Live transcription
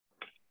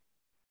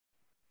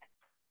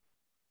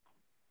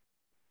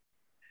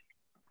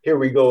Here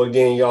we go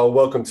again, y'all.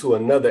 Welcome to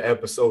another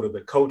episode of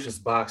the Coach's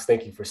Box.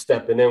 Thank you for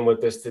stepping in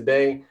with us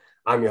today.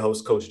 I'm your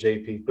host, Coach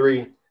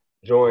JP3,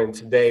 joined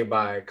today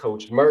by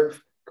Coach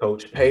Murph,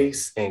 Coach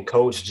Pace, and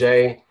Coach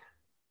J.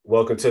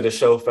 Welcome to the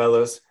show,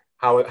 fellas.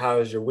 How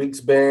has your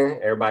week's been?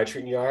 Everybody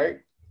treating you all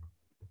right?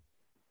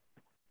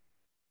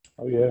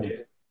 Oh yeah. Yeah.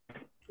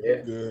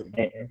 Yeah.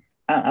 Good.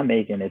 I'm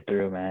making it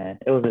through, man.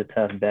 It was a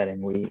tough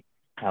betting week.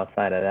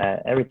 Outside of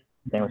that, everything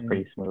was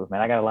pretty smooth,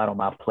 man. I got a lot on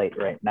my plate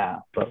right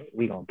now, but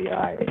we gonna be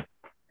all right.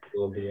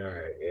 We'll be all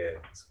right.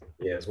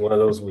 Yeah, it's one of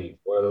those weeks.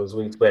 One of those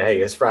weeks. But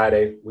hey, it's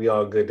Friday. We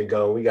all good to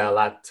go. We got a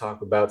lot to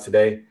talk about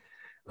today.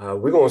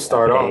 We're gonna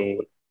start off.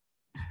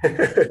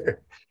 Hey,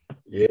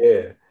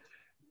 Yeah.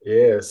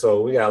 Yeah,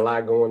 so we got a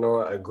lot going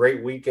on. A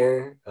great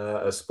weekend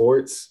of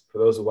sports for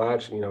those who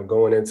watch,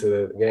 going into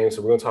the game.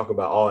 So we're going to talk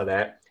about all of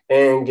that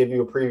and give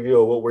you a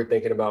preview of what we're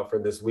thinking about for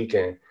this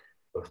weekend.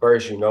 But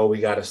first, we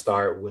got to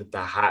start with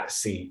the hot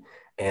seat.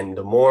 And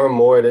the more and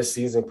more this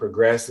season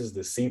progresses,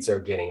 the seats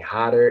are getting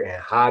hotter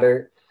and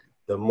hotter.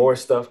 The more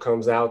stuff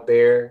comes out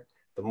there,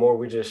 the more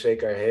we just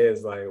shake our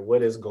heads like,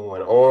 what is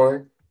going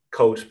on?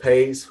 Coach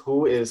Pace,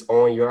 who is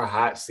on your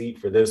hot seat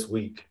for this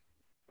week?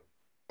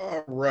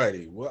 All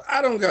righty. Well,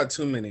 I don't got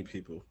too many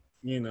people,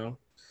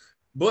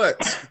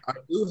 but I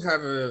do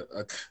have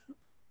a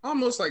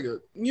almost like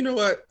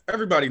what?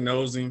 Everybody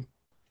knows him,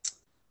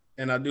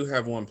 and I do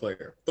have one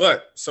player.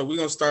 But so we're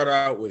gonna start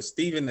out with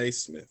Stephen A.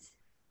 Smith.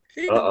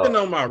 He's been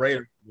on my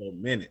radar for a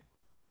minute.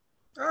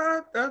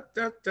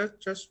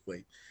 Just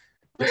wait.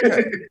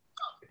 Okay.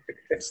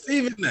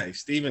 Stephen A.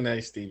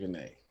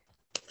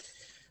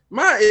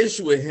 My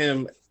issue with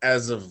him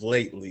as of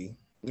lately,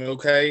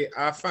 okay,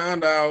 I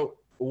found out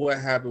what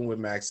happened with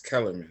Max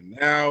Kellerman.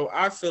 Now,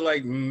 I feel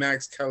like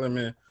Max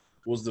Kellerman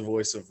was the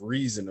voice of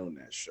reason on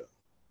that show.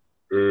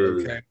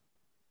 Okay.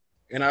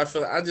 And I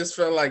just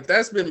felt like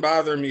that's been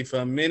bothering me for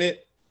a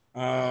minute.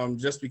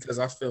 Just because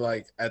I feel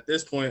like at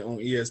this point on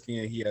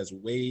ESPN, he has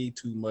way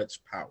too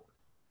much power.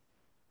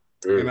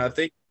 And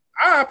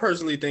I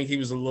personally think he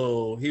was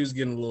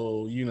getting a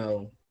little,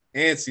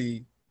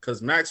 antsy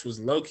because Max was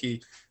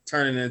low-key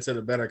turning into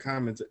the better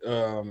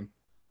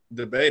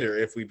debater,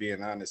 if we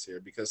being honest here,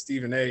 because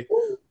Stephen A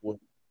would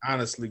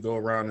honestly go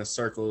around in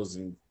circles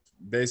and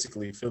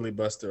basically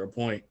filibuster a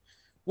point,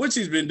 which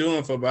he's been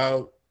doing for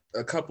about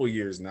a couple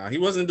years now. He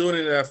wasn't doing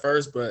it at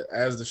first, but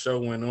as the show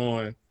went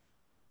on,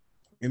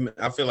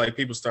 I feel like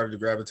people started to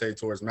gravitate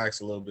towards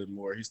Max a little bit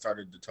more. He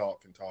started to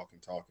talk and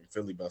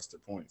filibuster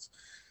points.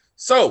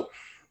 So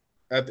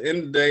at the end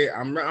of the day,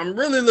 I'm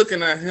really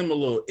looking at him a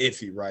little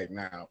iffy right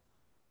now,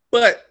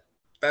 but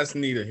that's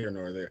neither here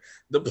nor there.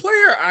 The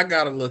player I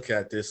got to look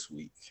at this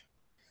week,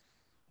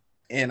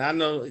 and I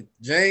know,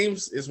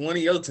 James, is one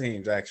of your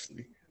teams,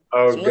 actually.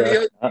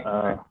 Oh,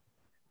 God.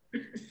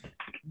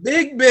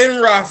 Big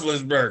Ben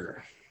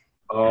Roethlisberger.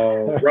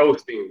 Oh,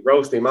 roasting. I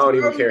don't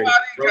even care.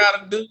 Somebody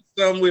got to do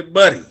something with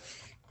Buddy.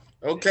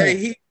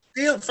 Okay,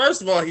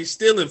 first of all, he's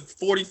stealing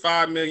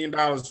 $45 million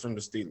from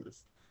the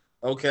Steelers.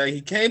 Okay,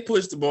 he can't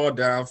push the ball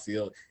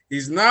downfield.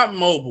 He's not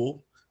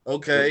mobile.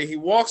 Okay, he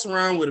walks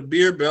around with a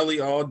beer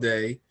belly all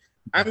day.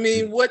 I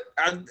mean, he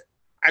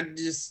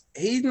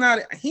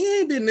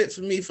ain't been it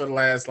for me for the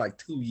last like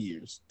 2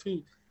 years.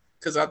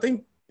 Because I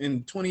think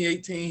in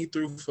 2018 he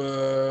threw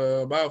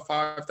for about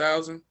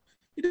 5,000.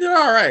 He did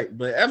all right,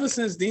 but ever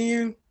since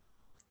then,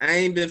 I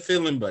ain't been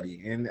feeling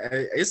Buddy, and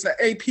it's an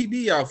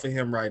APB out for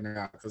him right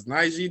now because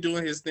Najee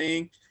doing his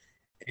thing,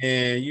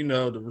 and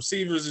the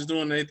receivers is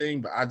doing their thing,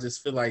 but I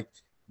just feel like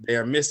they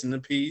are missing a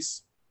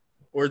piece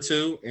or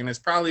two, and it's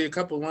probably a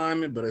couple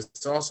linemen, but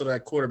it's also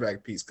that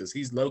quarterback piece because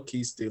he's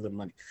low-key stealing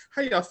money.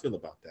 How y'all feel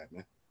about that,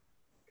 man?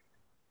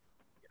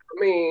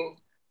 I mean,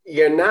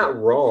 you're not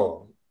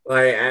wrong.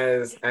 Like,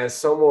 as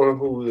someone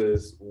who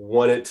has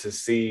wanted to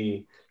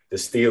see the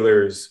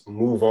Steelers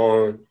move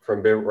on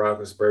from Ben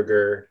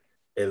Roethlisberger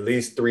at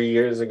least 3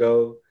 years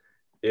ago,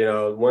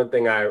 one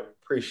thing I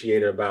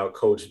appreciated about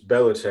Coach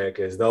Belichick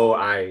is, though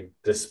I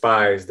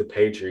despise the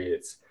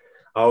Patriots,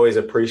 I always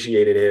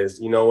appreciated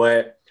his, you know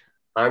what?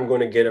 I'm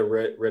going to get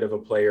rid of a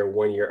player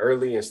 1 year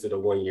early instead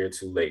of 1 year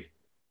too late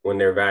when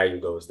their value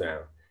goes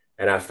down.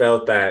 And I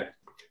felt that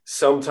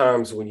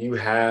sometimes when you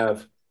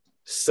have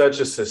such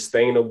a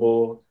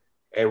sustainable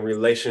and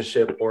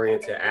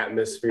relationship-oriented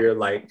atmosphere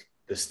like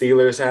the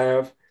Steelers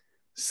have,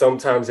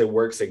 sometimes it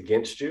works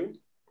against you.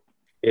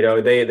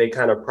 They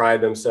kind of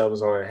pride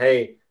themselves on,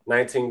 hey,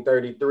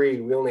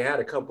 1933, we only had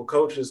a couple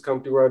coaches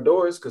come through our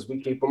doors because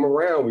we keep them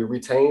around. We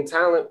retain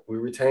talent. We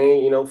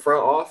retain,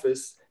 front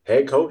office,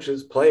 head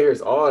coaches, players,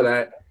 all of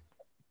that.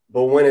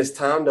 But when it's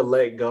time to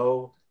let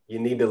go, you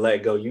need to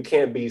let go. You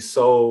can't be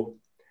so,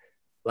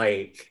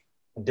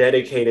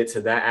 dedicated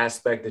to that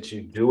aspect that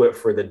you do it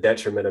for the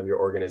detriment of your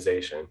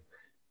organization.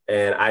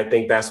 And I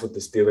think that's what the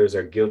Steelers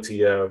are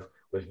guilty of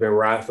with Ben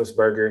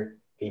Roethlisberger.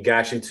 He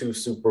got you two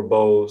Super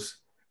Bowls,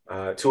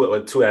 two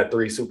out of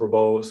three Super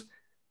Bowls.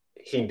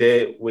 He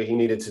did what he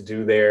needed to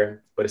do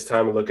there, but it's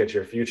time to look at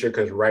your future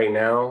because right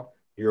now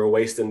you're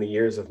wasting the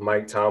years of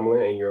Mike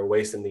Tomlin, and you're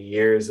wasting the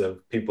years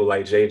of people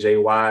like J.J.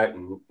 Watt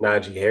and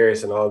Najee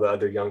Harris and all the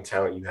other young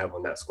talent you have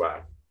on that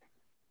squad.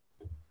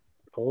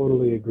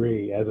 Totally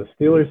agree. As a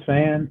Steelers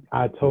fan,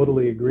 I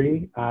totally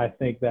agree. I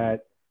think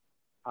that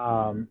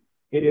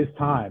it is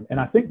time.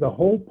 And I think the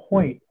whole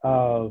point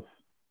of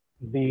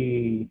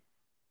the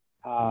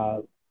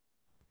the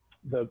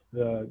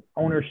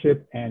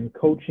ownership and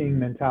coaching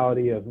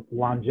mentality of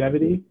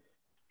longevity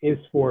is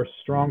for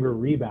stronger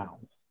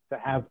rebounds, to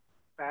have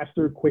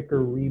faster,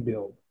 quicker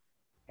rebuild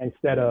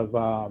instead of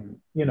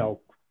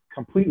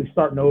completely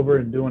starting over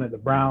and doing it the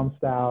Brown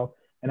style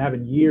and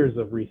having years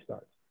of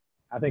restarts.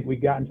 I think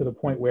we've gotten to the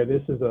point where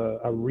this is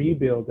a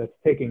rebuild that's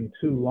taking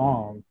too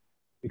long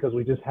because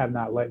we just have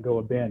not let go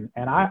of Ben.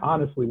 And I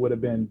honestly would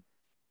have been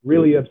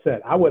really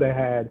upset. I would have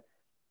had,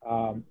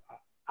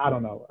 I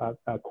don't know,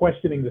 a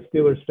questioning the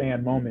Steelers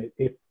fan moment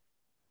if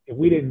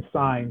we didn't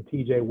sign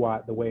T.J.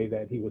 Watt the way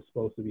that he was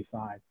supposed to be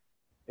signed.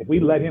 If we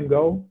let him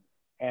go,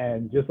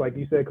 and just like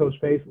you said, Coach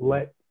Pace,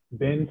 let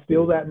Ben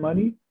steal that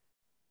money,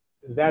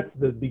 that's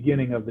the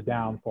beginning of the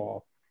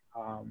downfall.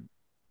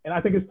 And I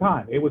think it's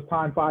time. It was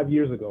time 5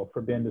 years ago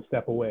for Ben to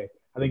step away.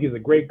 I think he's a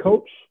great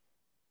coach,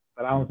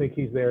 but I don't think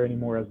he's there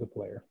anymore as a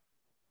player.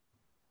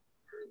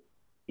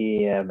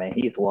 Yeah, man,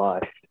 he's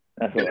washed.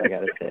 That's what I got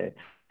to say.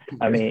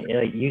 I mean,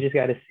 like, you just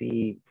got to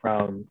see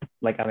from,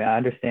 like, I mean, I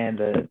understand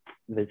the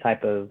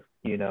type of,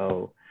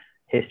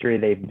 history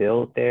they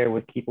built there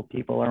with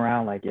people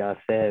around, like y'all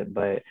said,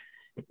 but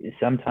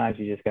sometimes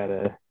you just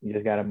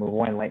gotta move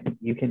on. Like,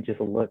 you can just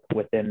look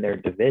within their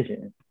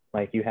division.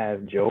 Like, you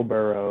have Joe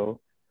Burrow,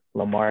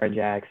 Lamar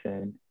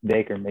Jackson,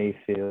 Baker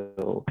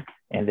Mayfield,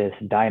 and this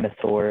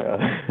dinosaur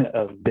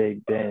of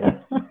Big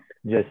Ben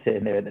just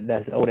sitting there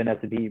that's old enough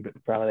to be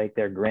probably like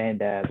their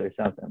granddads or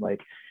something.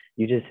 Like,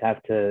 you just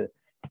have to,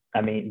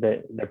 I mean,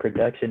 the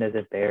production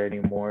isn't there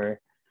anymore.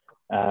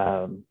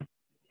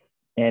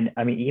 And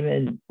I mean,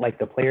 even like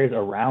the players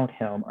around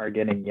him are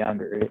getting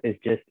younger. It's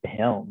just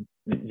him,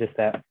 just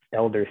that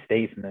elder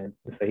statesman.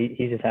 So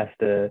he just has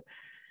to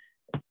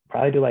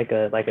probably do like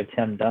a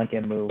Tim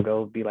Duncan move,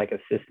 go be like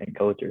assistant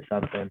coach or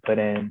something. Put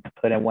in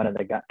one of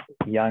the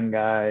young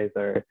guys,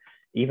 or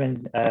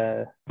even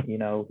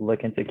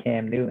look into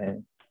Cam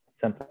Newton,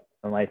 something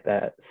like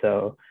that.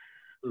 So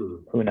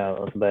who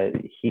knows? But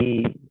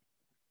he's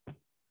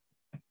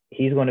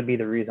going to be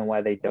the reason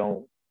why they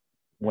don't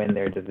win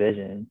their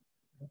division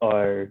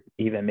or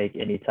even make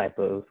any type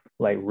of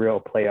like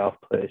real playoff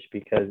push,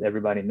 because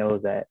everybody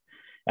knows that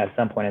at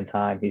some point in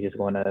time he's just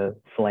going to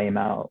flame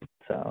out.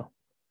 So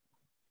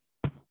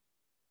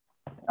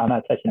I'm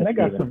not touching the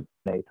Stephen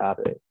A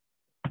topic.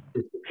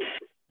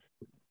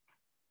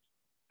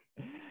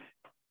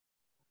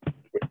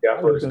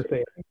 I was going to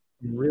say,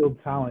 real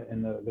talent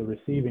in the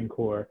receiving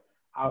core.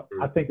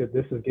 I think that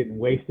this is getting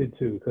wasted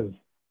too, because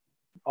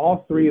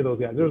all three of those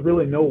guys, there's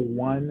really no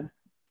one.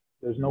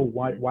 There's no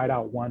white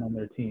out one on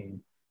their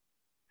team.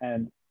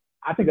 And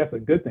I think that's a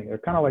good thing. They're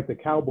kind of like the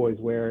Cowboys,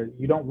 where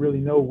you don't really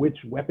know which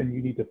weapon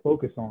you need to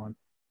focus on.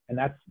 And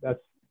that's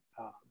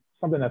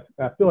something that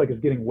I feel like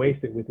is getting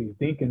wasted with these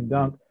dink and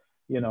dunk,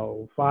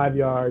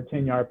 5-yard,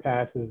 10-yard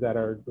passes that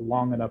are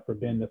long enough for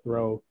Ben to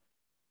throw.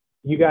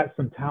 You got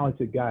some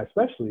talented guys,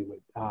 especially with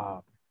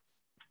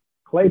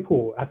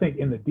Claypool. I think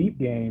in the deep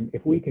game,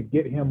 if we could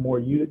get him more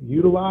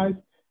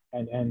utilized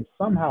and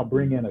somehow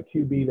bring in a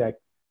QB that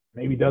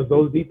maybe does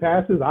those deep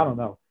passes, I don't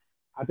know.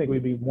 I think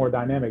we'd be more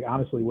dynamic,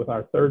 honestly, with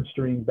our third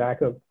string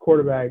backup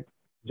quarterback,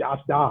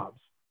 Josh Dobbs.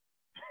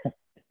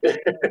 Yeah.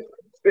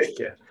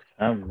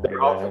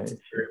 Their offense is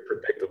very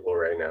predictable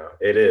right now.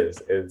 It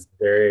is. It's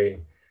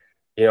very,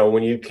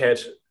 when you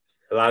catch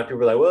a lot of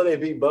people are like, well, they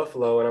beat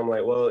Buffalo. And I'm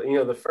like, well,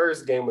 the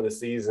first game of the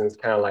season is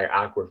kind of like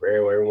awkward for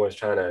everyone. Everyone's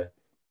trying to,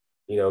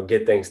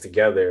 get things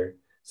together.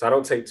 So I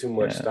don't take too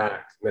much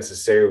stock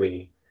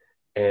necessarily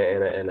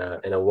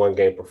in a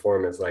one-game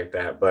performance like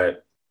that.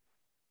 But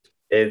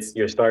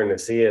you're starting to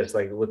see it's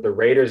like with the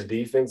Raiders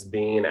defense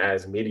being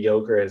as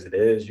mediocre as it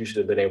is, you should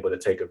have been able to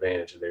take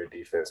advantage of their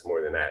defense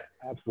more than that.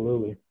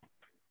 Absolutely.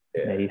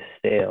 Yeah. He's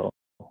stale.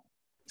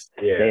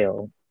 Yeah.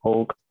 Stale.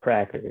 Whole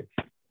crackers.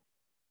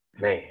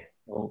 Man.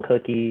 Old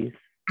cookies.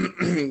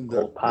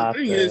 The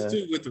thing is,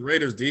 too, with the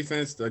Raiders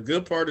defense, the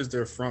good part is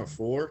their front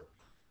four.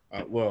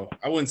 Well,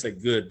 I wouldn't say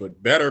good,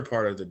 but better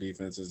part of the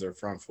defense is their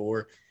front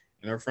four.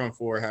 And their front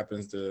four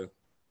happens to,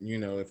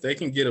 if they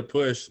can get a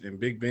push, and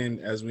Big Ben,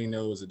 as we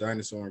know, is a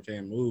dinosaur and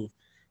can't move,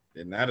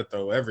 then that'll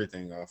throw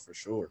everything off for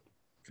sure.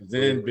 Because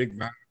then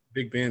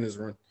Big Ben is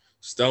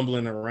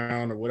stumbling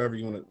around or whatever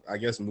you want to, I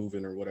guess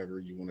moving or whatever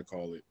you want to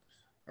call it,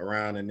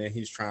 around, and then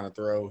he's trying to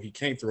throw. He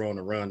can't throw on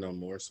the run no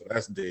more, so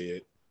that's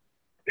dead.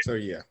 So,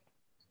 yeah.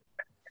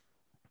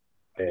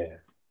 Yeah.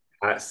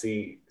 Hot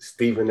seat,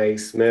 Stephen A.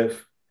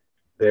 Smith,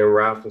 Ben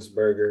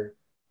Roethlisberger,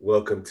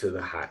 welcome to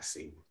the hot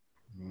seat.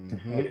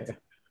 Mm-hmm.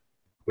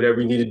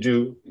 Whatever you need to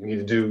do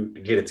to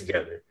get it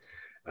together.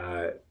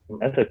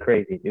 That's a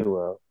crazy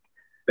duo.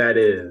 That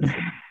is.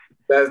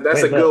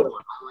 That's a good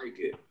one.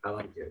 I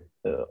like it.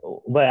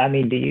 But I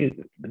mean,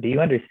 do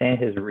you understand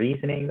his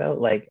reasoning though?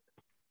 Like,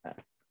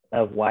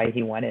 of why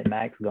he wanted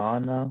Max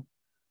gone though?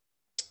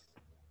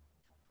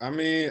 I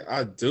mean,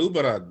 I do,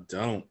 but I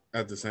don't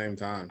at the same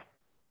time.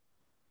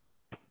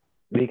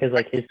 Because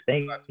like his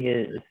thing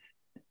is,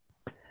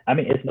 I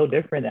mean, it's no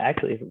different.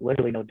 Actually, it's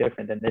literally no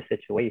different than this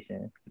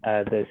situation,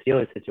 the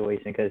Steelers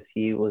situation, because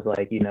he was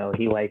like,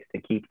 he likes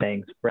to keep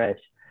things fresh.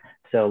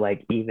 So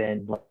like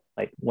even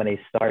like when they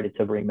started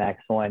to bring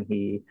Max on,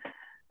 he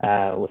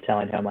was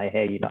telling him like,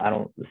 hey, I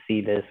don't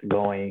see this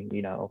going,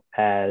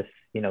 past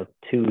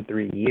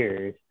 2-3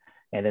 years,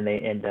 and then they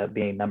end up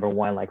being number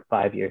one like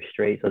 5 years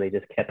straight. So they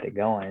just kept it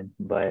going.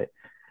 But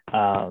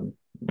um,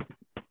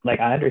 like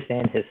I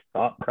understand his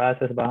thought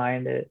process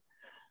behind it.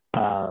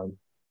 Um,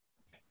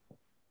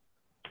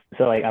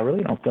 so like I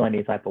really don't feel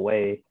any type of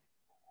way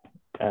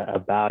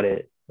about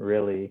it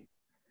really.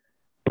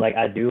 Like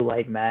I do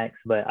like Max,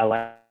 but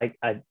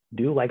I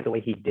do like the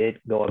way he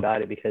did go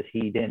about it because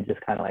he didn't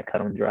just kind of like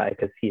cut him dry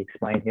because he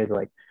explained he was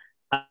like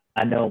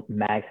I know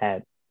Max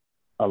had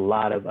a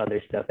lot of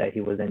other stuff that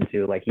he was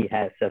into, like he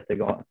had stuff to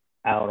go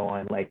out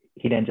on, like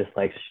he didn't just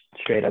like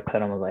straight up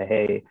cut him was like,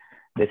 hey,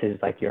 this is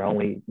like your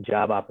only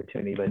job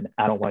opportunity, but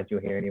I don't want you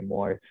here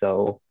anymore.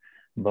 So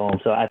boom.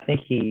 So I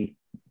think he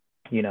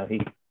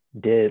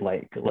did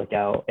like look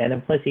out, and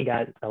then plus he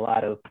got a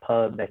lot of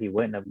pub that he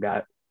wouldn't have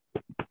got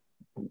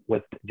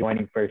with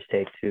joining First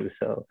Take too,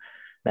 so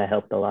that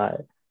helped a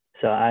lot.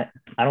 So I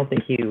don't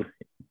think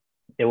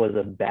it was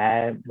a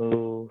bad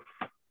move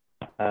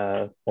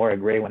or a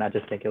great one. I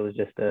just think it was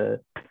just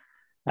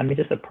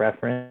just a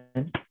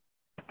preference.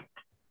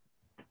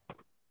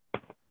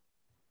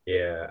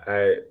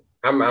 Yeah,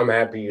 I'm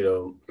happy,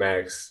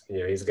 Max,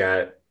 he's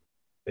got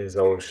his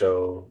own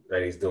show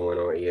that he's doing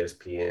on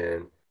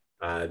ESPN.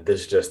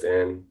 This just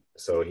in,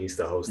 so he's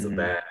the host of Mm-hmm.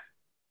 that.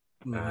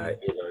 Mhm.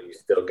 You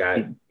still got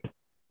him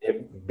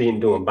being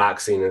doing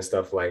boxing and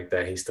stuff like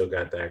that. He still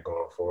got that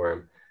going for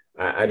him.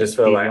 I just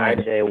feel He like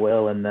joined Jay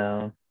Will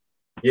and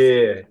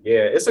yeah,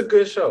 it's a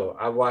good show.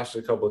 I've watched it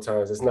a couple of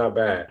times. It's not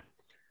bad.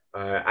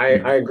 I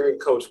agree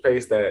with Coach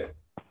Pace that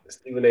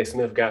Stephen A.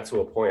 Smith got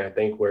to a point, I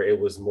think, where it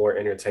was more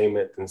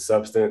entertainment than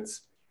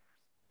substance.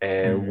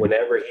 And mm-hmm.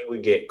 whenever he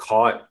would get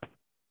caught,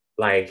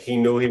 like he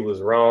knew he was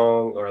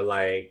wrong or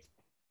like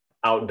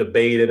out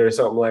debated or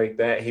something like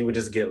that, he would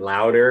just get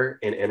louder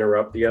and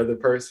interrupt the other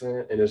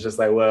person. And it's just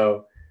like,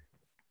 well,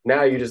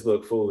 now you just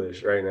look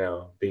foolish right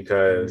now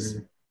because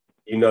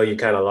Mm-hmm. you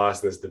kind of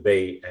lost this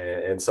debate.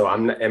 And so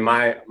I'm and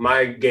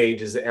my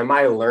gauge is, am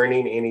I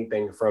learning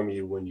anything from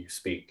you when you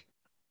speak?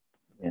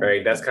 Yeah.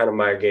 Right? That's kind of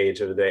my gauge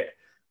of the day.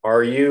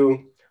 Are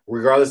you,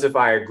 regardless if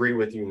I agree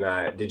with you or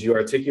not, did you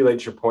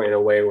articulate your point in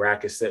a way where I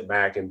could sit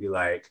back and be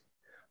like,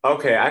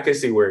 okay, I can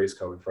see where he's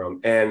coming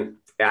from? And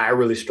I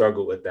really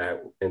struggle with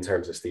that in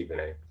terms of Stephen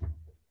A.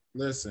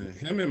 Listen,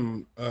 him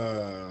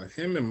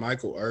and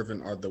Michael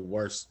Irvin are the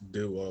worst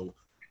duo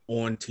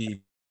on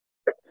TV.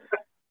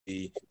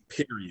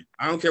 Period.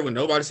 I don't care what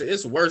nobody says.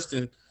 It's worse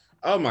than,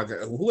 oh my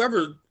god,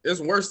 whoever is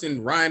worse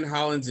than Ryan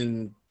Hollins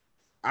and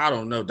I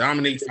don't know,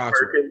 Dominique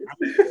Foxworth.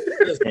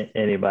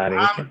 Anybody.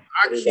 I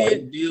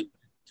can't deal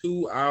with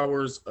 2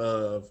 hours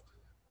of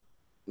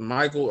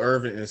Michael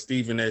Irvin and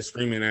Stephen A.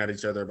 screaming at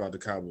each other about the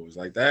Cowboys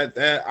like that.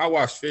 That I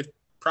watched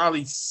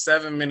probably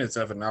 7 minutes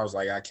of it, and I was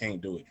like, I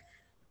can't do it.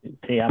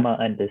 See, I'm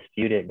an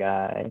undisputed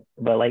guy,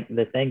 but like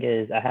the thing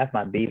is, I have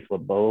my beef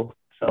with both.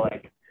 So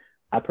like,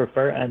 I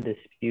prefer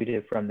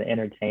undisputed from the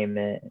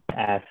entertainment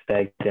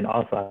aspect, and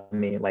also, I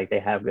mean, like they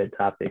have good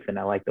topics, and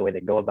I like the way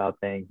they go about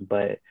things.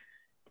 But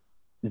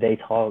they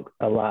talk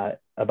a lot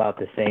about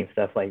the same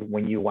stuff. Like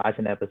when you watch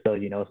an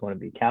episode, it's going to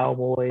be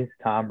Cowboys,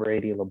 Tom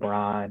Brady,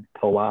 LeBron,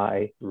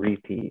 Kawhi,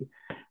 repeat,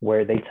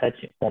 where they touch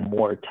on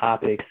more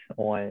topics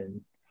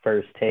on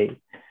First Take.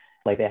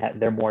 Like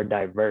they're more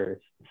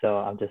diverse. So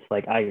I'm just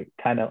like, I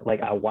kind of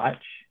like, I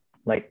watch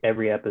like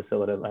every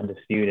episode of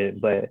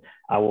Undisputed, but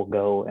I will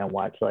go and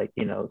watch like,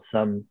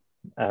 some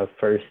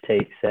First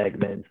Take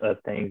segments of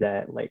things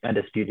that like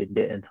Undisputed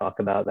didn't talk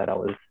about that I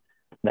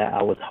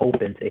was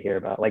hoping to hear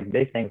about. Like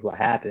big things will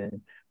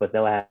happen, but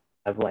they'll have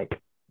like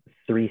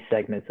 3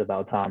 segments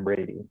about Tom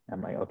Brady.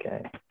 I'm like,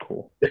 okay,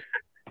 cool.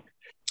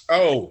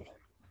 Oh,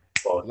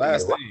 Well,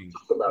 last thing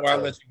before I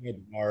let you go,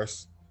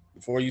 Mars,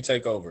 before you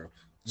take over,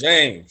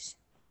 James,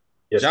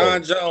 yes,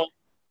 John sir. Jones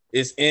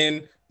is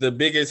in the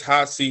biggest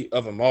hot seat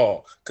of them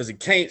all because he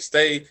can't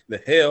stay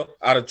the hell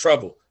out of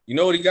trouble. You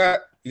know what he got?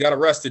 He got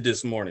arrested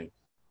this morning,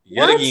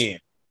 yet What? again,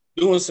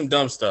 doing some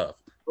dumb stuff.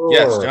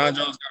 Yes, Oh, John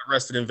Jones got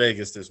arrested in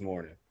Vegas this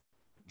morning.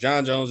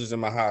 John Jones is in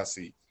my hot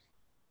seat.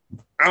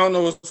 I don't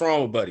know what's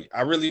wrong with Buddy.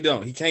 I really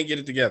don't. He can't get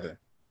it together.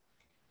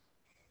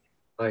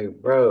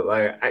 like,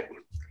 bro,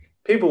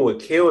 people would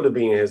kill to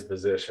be in his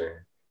position,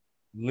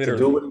 to do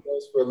Literally. what he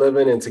does for a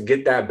living, and to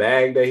get that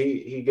bag that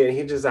he get.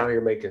 He just out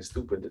here making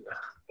stupid.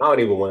 I don't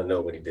even want to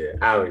know what he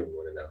did. I don't even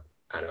want to know.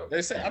 I don't.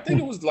 They say I think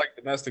it was like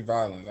domestic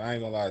violence. I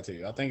ain't gonna lie to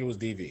you. I think it was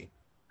DV.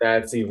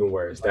 That's even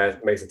worse.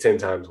 That makes it 10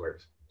 times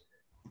worse.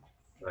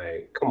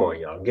 Like, come on,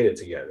 y'all, get it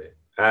together.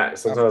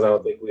 Sometimes I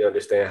don't think we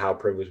understand how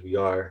privileged we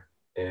are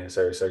in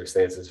certain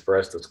circumstances for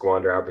us to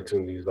squander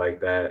opportunities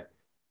like that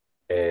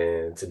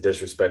and to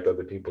disrespect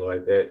other people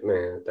like that,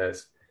 man,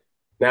 that's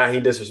now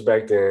he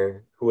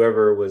disrespecting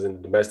whoever was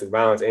in domestic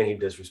violence and he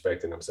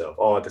disrespecting himself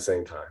all at the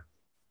same time.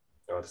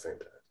 All at the same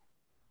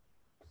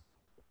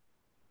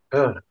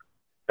time.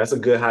 That's a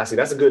good hot seat.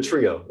 That's a good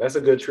trio. That's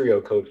a good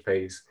trio, Coach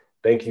Pace.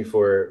 Thank you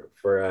for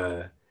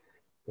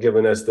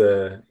giving us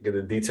the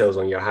details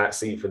on your hot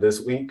seat for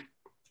this week.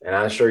 And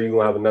I'm sure you're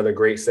gonna have another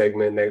great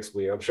segment next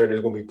week. I'm sure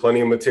there's gonna be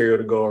plenty of material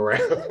to go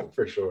around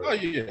for sure. Oh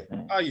yeah.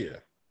 Oh yeah.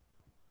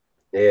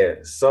 Yeah.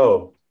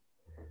 So,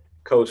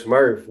 Coach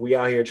Murph, we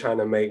out here trying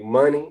to make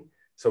money.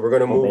 So we're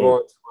gonna move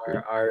on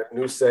to our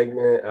new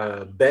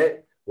segment,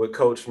 Bet with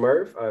Coach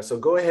Murph. So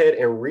go ahead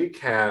and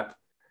recap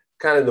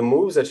kind of the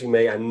moves that you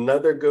made.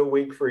 Another good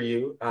week for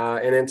you,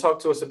 and then talk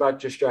to us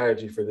about your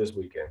strategy for this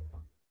weekend.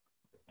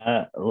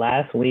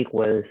 Last week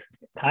was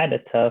kind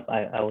of tough.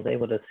 I was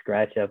able to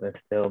scratch up and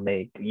still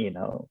make,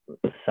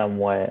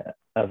 somewhat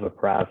of a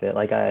profit.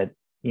 Like I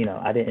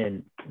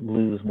didn't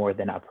lose more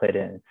than I put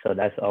in. So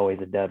that's always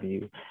a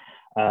W.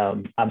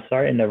 I'm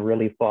starting to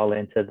really fall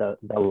into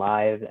the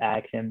live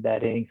action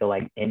betting. So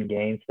like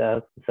in-game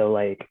stuff. So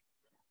like,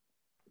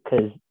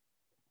 cause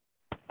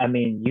I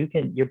mean,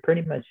 you're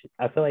pretty much,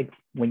 I feel like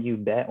when you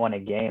bet on a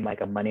game,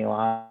 like a money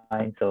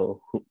line,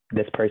 so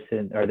this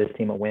person or this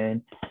team will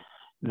win,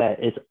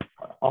 that it's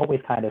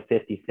always kind of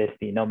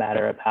 50-50, no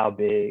matter of how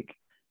big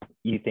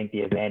you think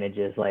the advantage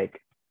is. Like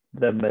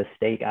the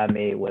mistake I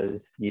made was,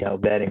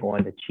 betting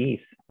on the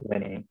Chiefs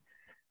winning.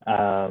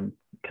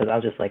 Because I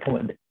was just like, come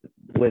on,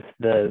 with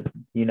the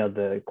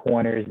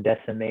corners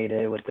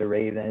decimated with the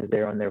Ravens,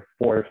 they're on their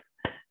fourth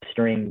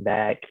string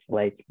back.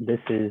 Like this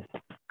is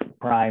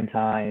prime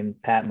time,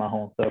 Pat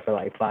Mahomes throw for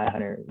like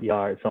 500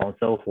 yards, so on and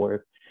so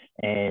forth.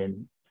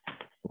 And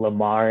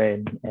Lamar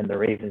and the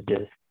Ravens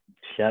just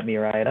shut me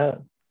right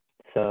up.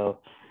 So,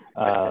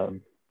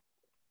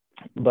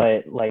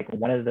 but like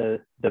one of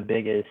the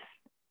biggest,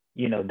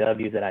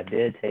 W's that I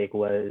did take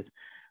was,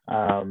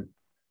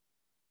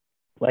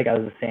 like I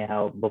was saying,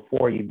 how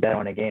before you bet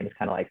on a game, it's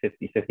kind of like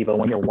 50-50, but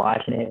when you're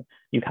watching it,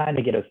 you kind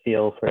of get a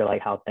feel for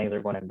like how things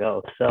are going to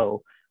go.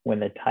 So when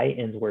the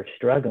Titans were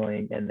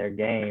struggling in their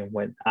game,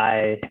 when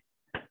I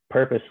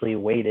purposely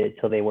waited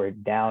till they were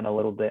down a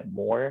little bit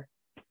more,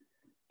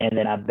 and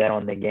then I bet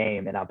on the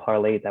game and I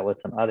parlayed that with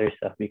some other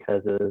stuff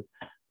because of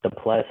the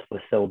plus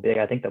was so big.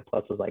 I think the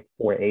plus was like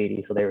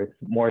 480. So they were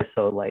more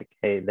so like,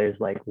 hey, there's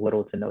like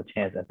little to no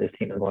chance that this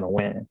team is going to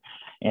win.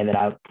 And then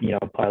I,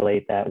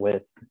 parlayed that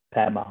with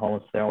Pat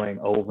Mahomes throwing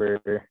over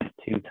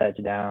 2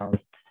 touchdowns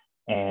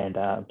and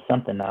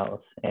something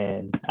else.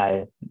 And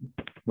I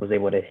was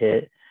able to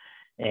hit.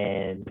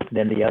 And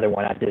then the other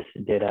one, I just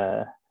did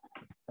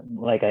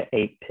like a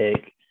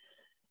 8-pick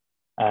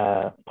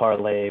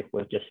parlay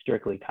with just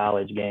strictly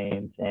college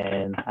games,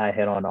 and I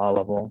hit on all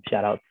of them.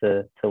 Shout out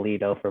to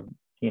Toledo for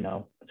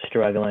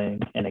struggling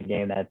in a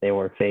game that they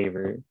were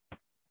favored.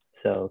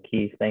 So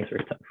Keith, thanks for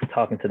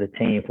talking to the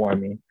team for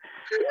me.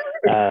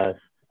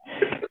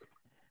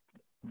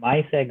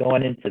 Mindset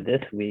going into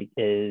this week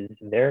is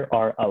there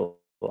are a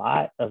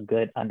lot of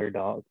good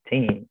underdog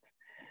teams.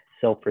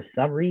 So for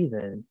some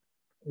reason,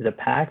 the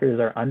Packers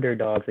are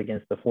underdogs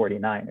against the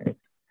 49ers.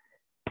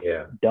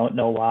 Yeah. Don't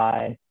know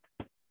why,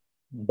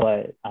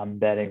 but I'm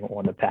betting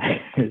on the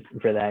Packers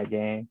for that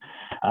game.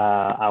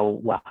 I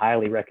will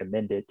highly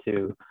recommend it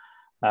to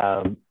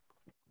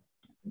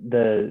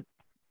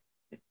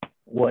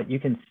what you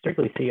can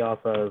strictly see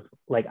off of,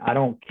 like, I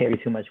don't carry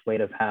too much weight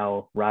of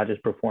how Rodgers'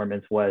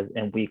 performance was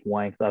in week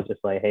 1. Because I was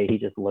just like, hey, he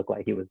just looked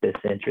like he was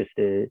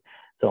disinterested,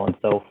 so on and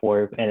so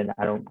forth. And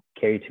I don't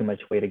carry too much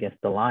weight against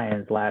the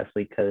Lions last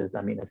week because,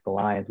 I mean, it's the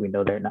Lions. We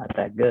know they're not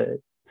that good.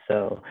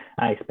 So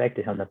I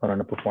expected him to put on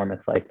a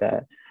performance like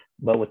that.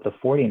 But with the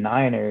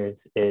 49ers,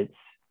 it's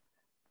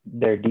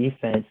their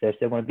defense. They're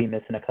still going to be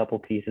missing a couple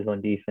pieces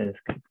on defense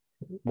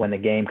when the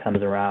game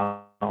comes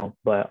around.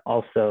 But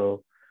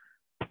also,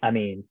 I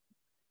mean,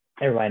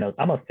 everybody knows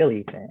I'm a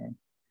Philly fan.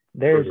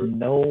 There is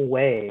no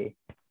way.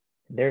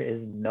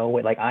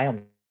 Like, I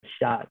am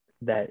shocked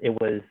that it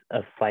was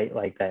a fight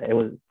like that. It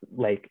was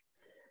like,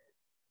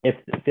 if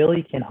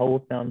Philly can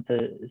hold them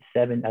to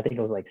 7, I think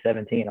it was like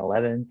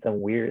 17-11, some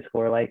weird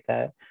score like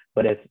that.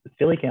 But if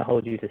Philly can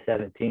hold you to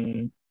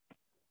 17,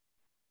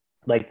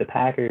 like the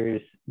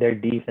Packers, their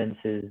defense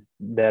is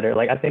better.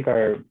 Like, I think we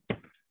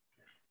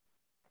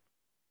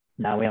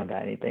don't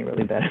got anything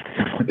really better.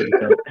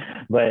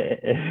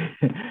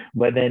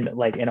 but then,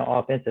 like,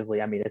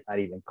 offensively, I mean, it's not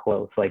even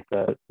close. Like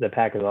the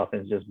Packers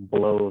offense just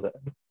blow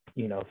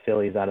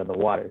Phillies out of the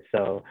water.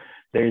 So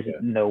there's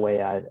no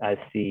way I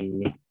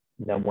see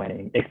them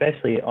winning.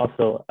 Especially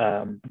also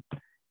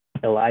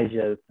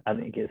Elijah, I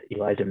think it's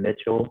Elijah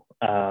Mitchell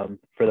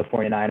for the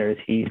 49ers.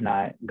 He's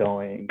not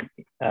going.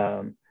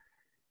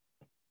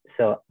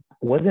 So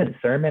wasn't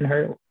Sermon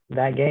hurt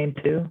that game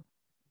too?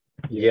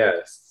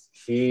 Yes,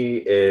 he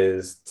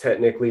is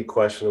technically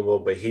questionable,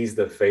 but he's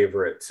the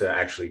favorite to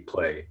actually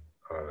play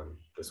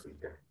this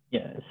weekend.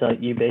 Yeah, so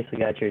you basically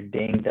got your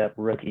dinged up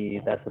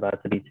rookie that's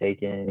about to be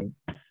taking,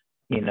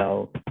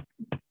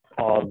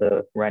 all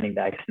the running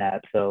back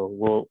snaps. So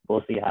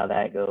we'll see how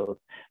that goes.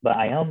 But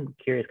I am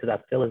curious because I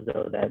feel as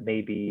though that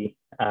maybe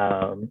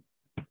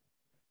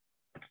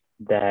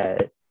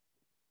that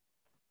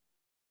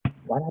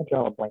why did I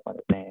draw a blank on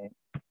his name?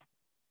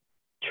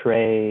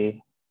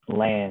 Trey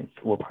Lance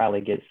will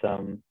probably get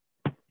some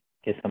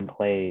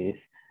plays,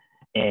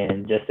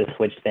 and just to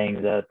switch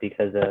things up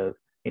because of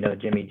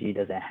Jimmy G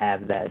doesn't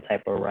have that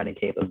type of running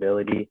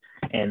capability,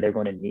 and they're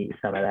going to need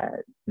some of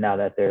that now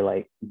that they're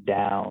like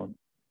down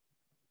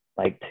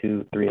like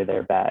 2-3 of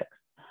their backs.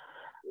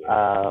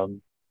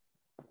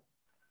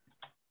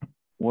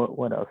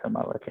 What else am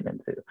I looking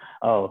into?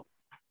 Oh,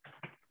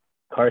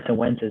 Carson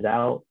Wentz is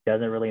out.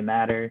 Doesn't really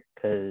matter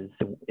because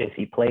if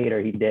he played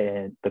or he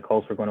didn't, the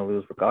Colts were going to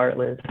lose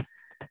regardless.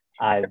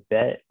 I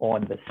bet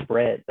on the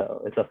spread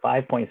though. It's a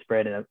 5-point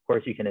spread, and of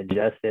course you can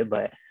adjust it.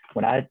 But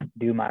when I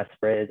do my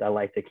spreads, I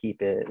like to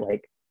keep it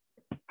like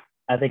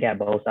I think at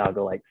most I'll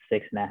go like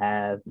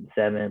 6.5,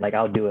 7. Like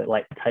I'll do it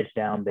like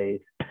touchdown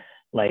based.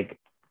 Like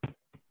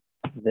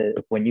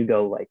when you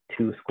go like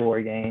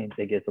 2-score games,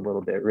 it gets a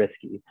little bit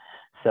risky.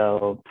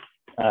 So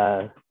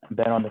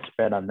bet on the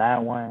spread on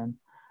that one.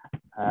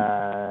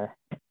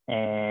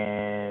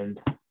 And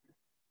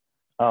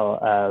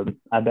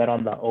I bet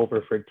on the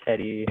over for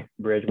Teddy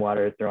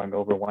Bridgewater throwing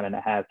over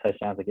 1.5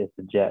 touchdowns against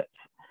the Jets.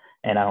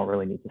 And I don't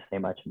really need to say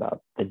much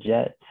about the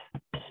Jets.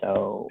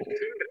 So,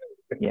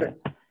 yeah.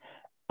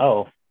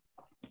 Oh,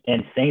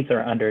 and Saints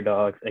are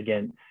underdogs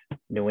against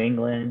New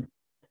England.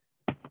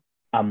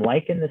 I'm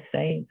liking the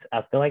Saints.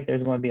 I feel like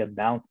there's going to be a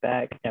bounce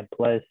back. And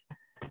plus,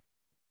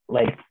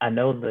 like, I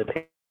know the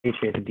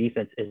Patriots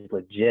defense is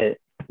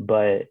legit,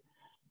 but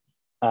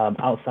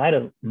outside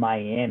of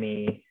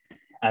Miami,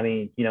 I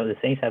mean, the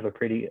Saints have a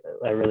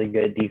really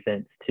good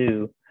defense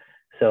too.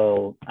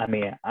 So, I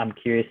mean, I'm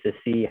curious to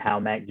see how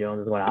Mac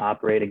Jones is going to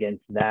operate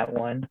against that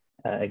one,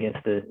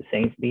 against the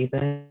Saints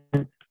defense.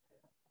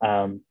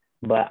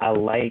 But I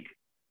like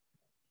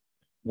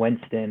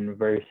Winston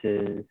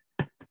versus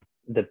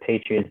the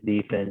Patriots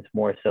defense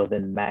more so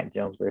than Mac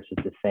Jones versus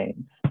the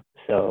Saints.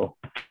 So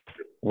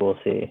we'll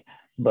see.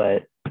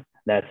 But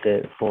that's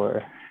it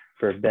for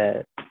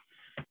bet.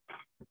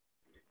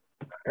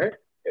 All right.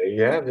 There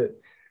you have it.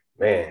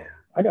 Man.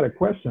 I got a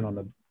question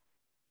on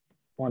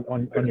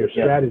your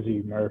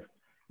strategy, Murph.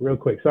 Real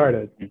quick. Sorry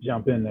to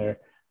jump in there.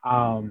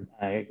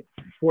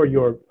 For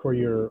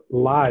your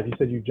live, you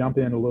said you jump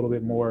in a little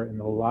bit more in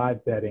the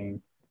live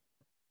betting.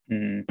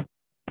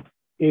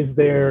 Is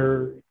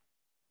there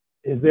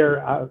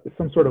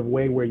some sort of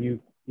way where you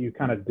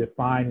kind of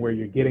define where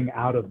you're getting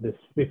out of this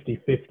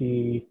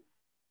 50-50,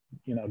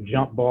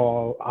 jump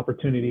ball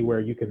opportunity where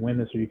you can win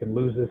this or you can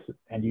lose this,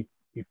 and you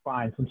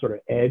find some sort of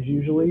edge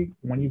usually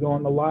when you go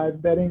on the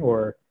live betting,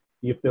 or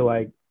you feel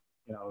like,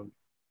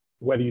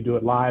 whether you do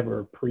it live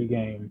or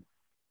pregame,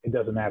 it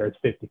doesn't matter. It's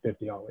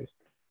 50-50 always.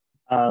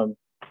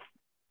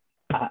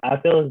 I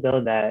feel as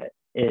though that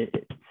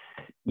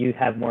you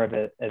have more of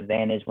an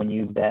advantage when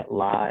you bet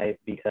live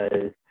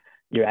because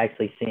you're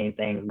actually seeing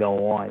things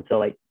go on. So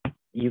like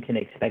you can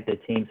expect the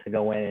teams to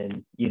go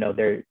in,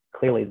 they're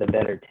clearly the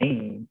better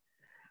team,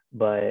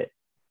 but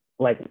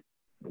like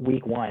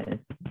week 1,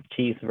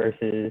 Chiefs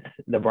versus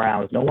the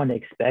Browns, no one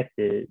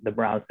expected the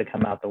Browns to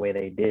come out the way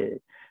they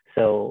did.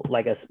 So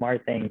like a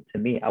smart thing to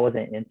me, I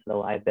wasn't into the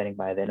live betting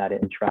by then. I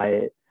didn't try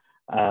it.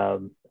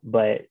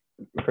 But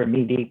for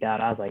me deep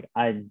down, I was like,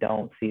 I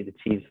don't see the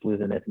Chiefs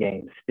losing this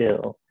game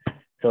still.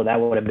 So that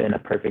would have been a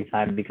perfect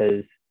time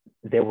because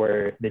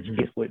the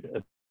Chiefs would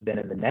have been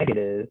in the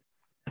negative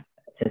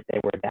since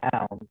they were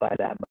down by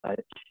that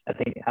much. I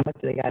think how much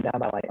they got down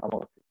by like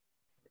almost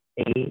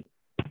 8.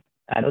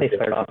 I know they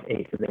started off 8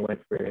 because they went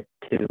for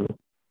 2.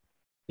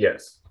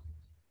 Yes.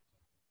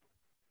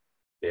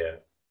 Yeah.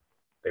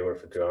 They went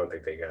for 2. I don't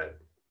think they got it.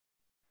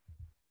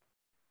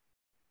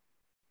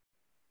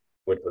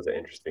 Which was an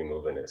interesting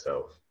move in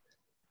itself.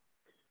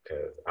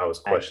 Because I was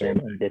questioning.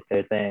 And did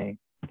their thing.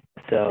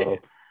 So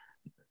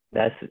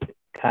that's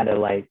kind of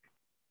like,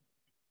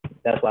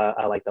 that's why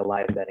I like the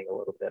live betting a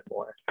little bit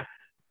more.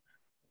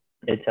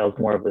 It tells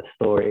more of the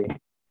story.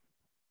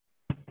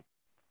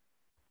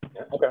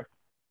 Yeah. Okay.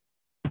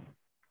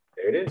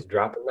 There it is,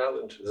 dropping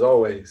knowledge as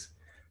always.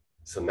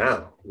 So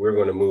now we're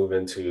going to move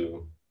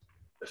into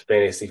the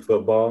fantasy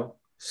football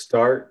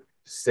start,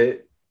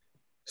 sit,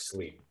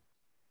 sleep.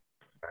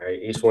 All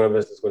right, each one of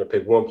us is going to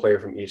pick one player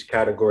from each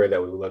category that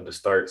we would love to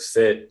start,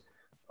 sit,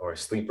 or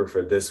sleeper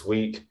for this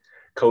week.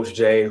 Coach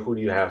Jay, who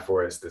do you have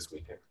for us this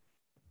weekend?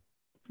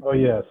 Oh,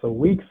 yeah. So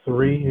week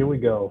 3, here we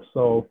go.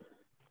 So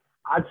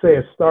I'd say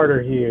a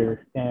starter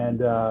here, and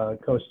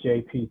Coach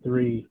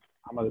JP3,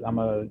 I'm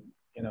a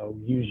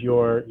use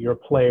your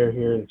player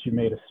here that you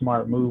made a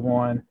smart move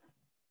on,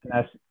 and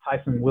that's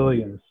Tyson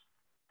Williams.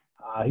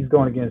 He's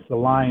going against the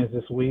Lions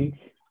this week,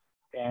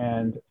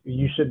 and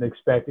you shouldn't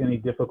expect any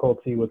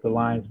difficulty with the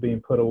Lions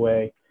being put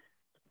away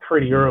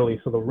pretty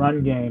early. So the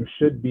run game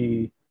should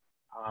be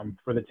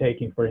for the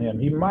taking for him.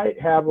 He might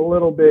have a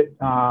little bit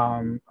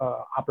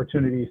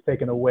opportunities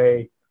taken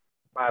away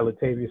by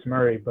Latavius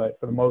Murray, but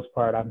for the most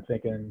part, I'm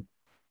thinking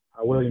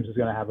Williams is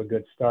going to have a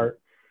good start.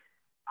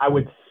 I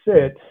would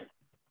sit,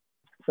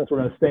 since we're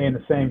going to stay in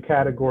the same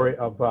category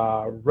of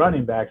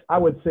running backs, I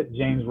would sit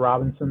James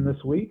Robinson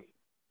this week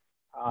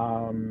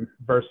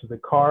versus the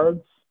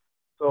Cards.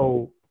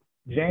 So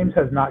James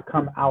has not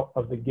come out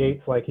of the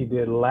gates like he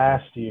did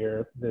last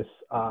year, this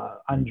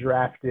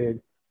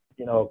undrafted,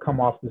 come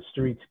off the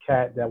streets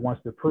cat that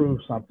wants to prove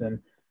something.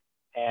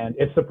 And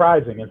it's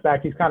surprising. In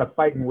fact, he's kind of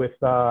fighting with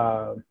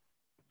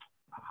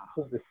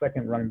who's the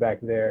second running back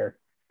there?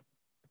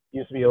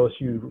 Used to be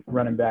LSU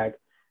running back.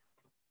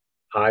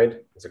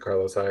 Hyde. Is it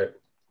Carlos Hyde?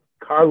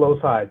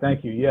 Carlos Hyde.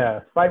 Thank you. Yeah.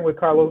 Fighting with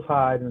Carlos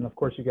Hyde. And of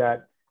course you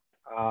got,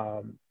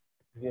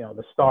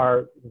 the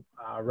star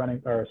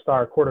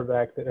star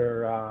quarterback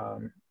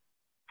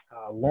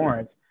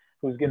Lawrence,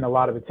 who's getting a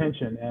lot of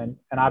attention. And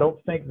I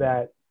don't think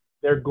that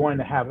they're going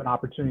to have an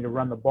opportunity to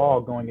run the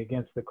ball going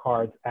against the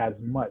Cards as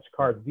much.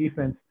 Cards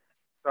defense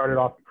started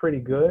off pretty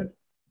good.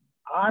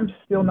 I'm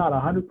still not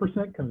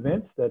 100%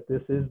 convinced that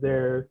this is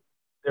their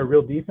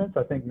real defense.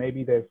 I think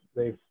maybe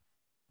they've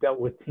dealt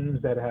with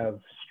teams that have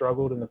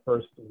struggled in the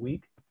first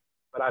week,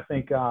 but I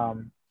think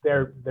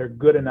they're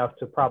good enough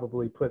to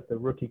probably put the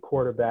rookie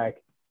quarterback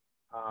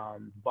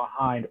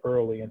behind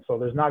early, and so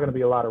there's not going to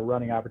be a lot of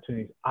running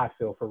opportunities, I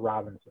feel, for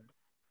Robinson.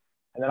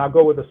 And then I'll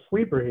go with a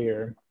sleeper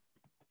here.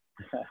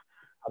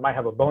 I might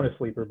have a bonus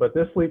sleeper, but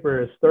this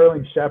sleeper is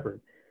Sterling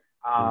Shepard.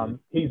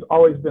 He's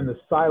always been the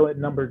silent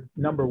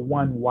number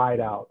one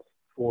wideout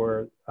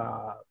for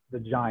the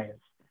Giants.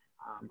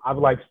 I've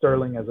liked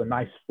Sterling as a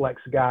nice flex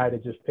guy to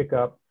just pick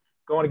up.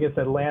 Going against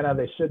Atlanta,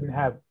 they shouldn't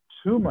have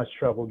too much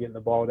trouble getting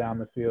the ball down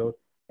the field.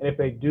 And if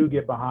they do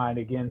get behind,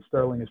 again,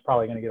 Sterling is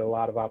probably going to get a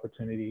lot of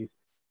opportunities.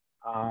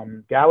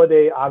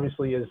 Galladay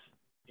obviously is,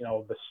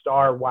 the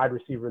star wide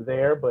receiver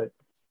there, but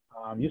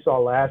you saw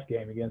last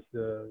game against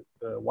the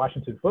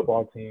Washington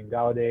football team,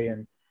 Galladay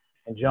and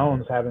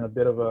Jones having a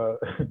bit of a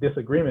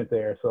disagreement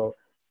there. So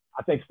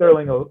I think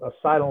Sterling will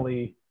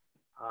silently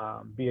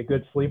be a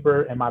good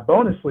sleeper. And my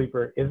bonus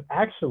sleeper is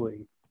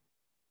actually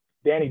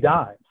Danny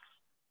Dimes.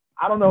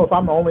 I don't know if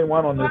I'm the only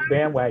one on this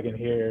bandwagon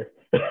here,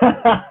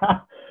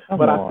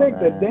 but I think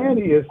that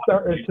Danny is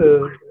starting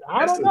to,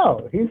 I don't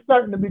know, he's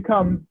starting to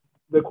become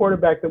the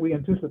quarterback that we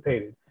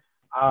anticipated.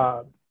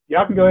 Y'all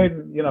can go ahead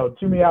and,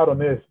 chew me out on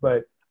this,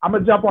 but I'm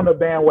going to jump on the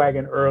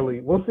bandwagon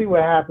early. We'll see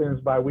what happens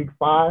by week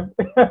 5.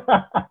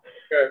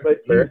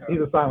 But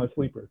he's a silent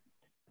sleeper.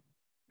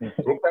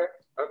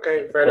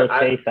 Okay, fair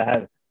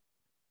enough.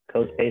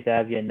 Coach Pace, I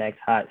have your next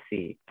hot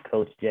seat.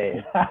 Coach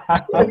J.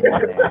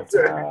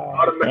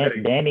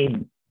 Automatic.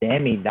 Danny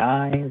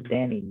Dimes,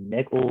 Danny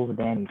Nichols,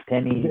 Danny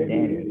Penny,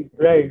 Danny.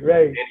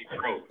 Right.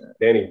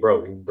 Danny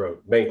broke. He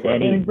broke.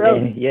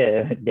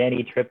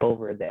 Danny trip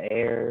over the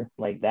air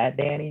like that.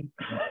 Danny.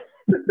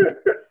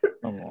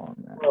 Come on,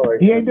 man.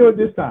 He ain't do it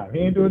this time. He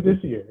ain't do it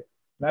this year.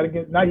 Not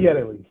yet,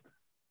 at least.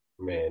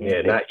 Man,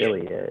 not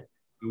really yet.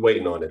 I'm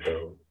waiting on it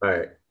though. All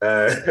right,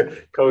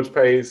 Coach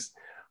Pace,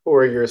 who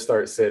are your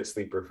start set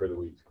sleeper for the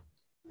week?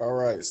 All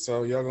right,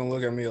 so y'all gonna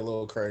look at me a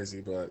little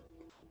crazy, but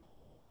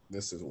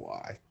this is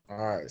why.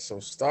 All right, so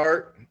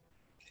start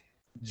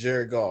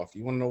Jared Goff.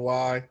 You want to know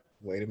why?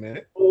 Wait a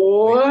minute.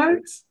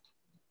 What?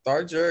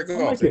 Start Jared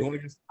Goff. They're going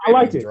against the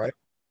Ravens, right?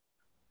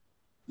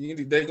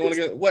 They're going to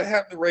get what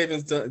have the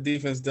Ravens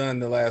defense done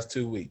the last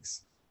 2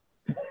 weeks?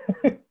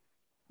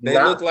 They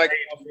look like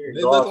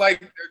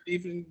their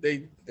defense.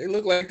 They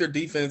look like their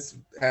defense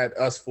had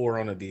us 4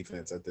 on the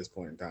defense at this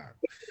point in time.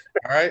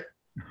 All right,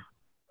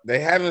 they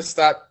haven't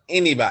stopped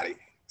anybody.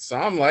 So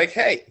I'm like,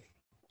 hey,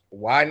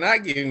 why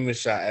not give him a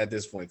shot at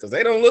this point? Because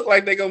they don't look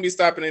like they're gonna be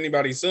stopping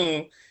anybody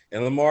soon,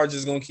 and Lamar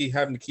just gonna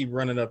keep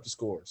running up the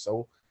score.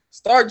 So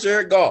start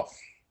Jared Goff.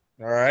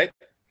 All right.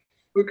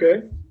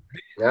 Okay.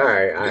 All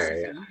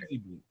right.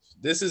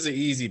 This is an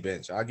easy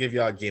bench. I'll give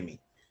y'all a gimme.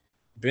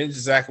 Bench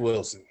Zach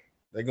Wilson.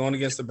 They're going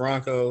against the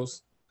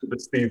Broncos.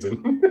 This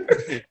season.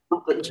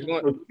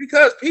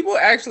 Because people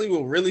actually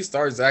will really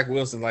start Zach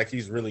Wilson like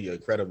he's really a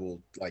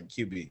credible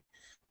QB.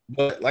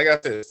 But like I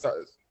said,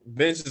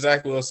 bench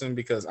Zach Wilson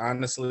because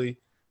honestly,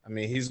 I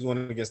mean, he's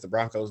going against the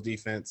Broncos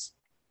defense.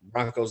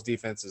 Broncos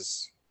defense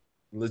is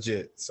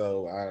legit.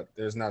 So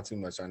there's not too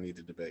much I need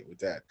to debate with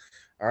that.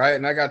 All right.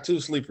 And I got 2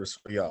 sleepers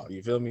for y'all.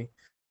 You feel me?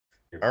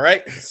 All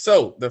right.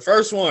 So the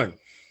first one,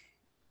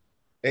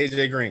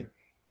 AJ Green.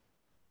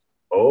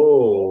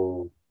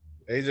 Oh.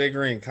 AJ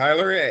Green.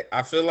 Kyler,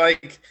 I feel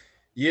like,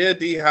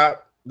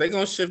 D-Hop, they're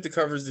going to shift the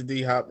coverage to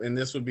D-Hop, and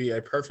this would be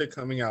a perfect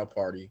coming out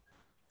party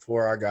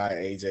for our guy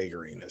AJ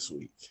Green this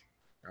week.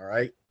 All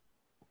right.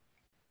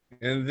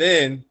 And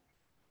then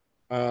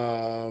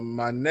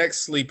my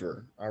next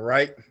sleeper, all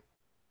right.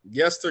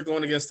 Yes, they're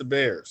going against the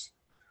Bears.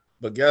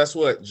 But guess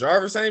what?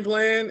 Jarvis ain't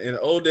playing and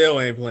Odell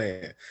ain't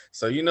playing.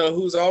 So you know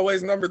who's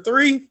always number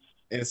 3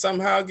 and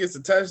somehow gets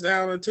a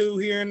touchdown or 2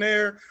 here and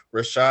there?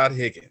 Rashad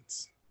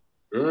Higgins.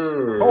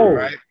 All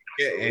right.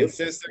 Yeah, and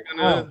since they're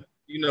going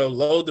to,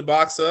 load the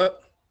box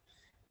up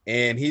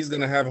and he's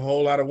going to have a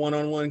whole lot of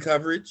one-on-one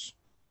coverage,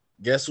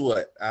 guess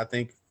what? I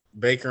think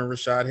Baker and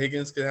Rashad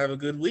Higgins could have a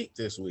good week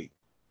this week.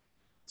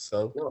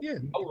 So No, yeah,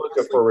 I'm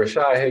looking for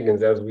Rashad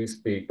Higgins as we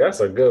speak. That's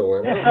a good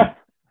one.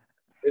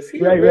 Is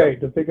he right,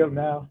 available? to pick up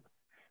now.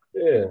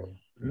 Yeah.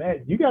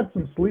 Man, you got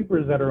some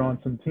sleepers that are on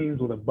some teams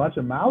with a bunch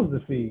of mouths to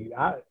feed.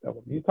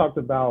 You talked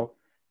about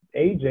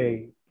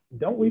AJ.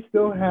 Don't we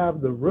still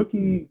have the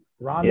rookie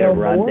Yeah, Rondell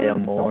Moore? Rondell Don't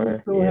we Moore.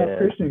 still have Yeah.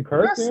 Christian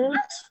Kirk there?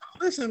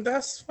 listen,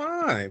 that's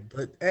fine.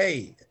 But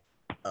hey,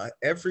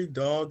 every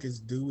dog is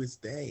due his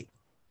day.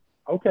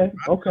 Okay,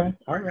 Rondell okay,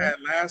 all Moore right.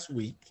 had last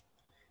week.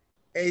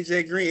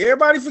 AJ Green.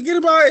 Everybody forget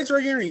about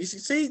AJ Green.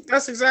 See,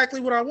 that's exactly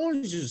what I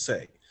wanted you to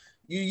say.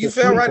 You To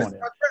fell sleep right into on it.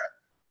 my trap.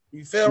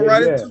 You fell Yeah,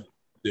 right yeah. into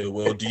it.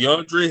 Well,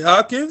 DeAndre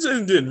Hopkins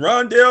and then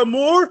Rondell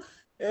Moore,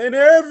 and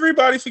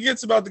everybody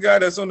forgets about the guy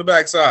that's on the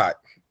backside,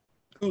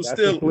 who's That's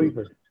a still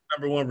sleeper.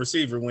 number one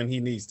receiver when he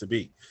needs to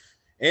be.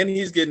 And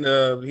he's getting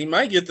he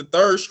might get the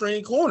third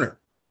string corner.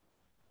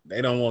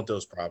 They don't want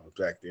those problems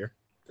back there.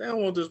 They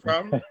don't want those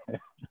problems.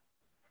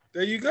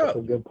 There you That's a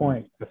go. good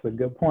point. That's a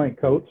good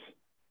point, Coach.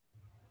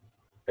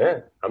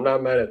 Yeah, I'm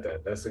not mad at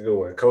that. That's a good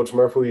one. Coach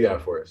Murph, who you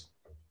got for us?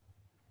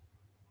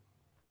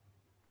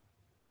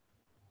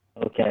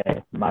 Okay,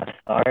 my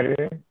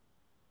starter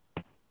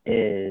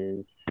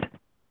is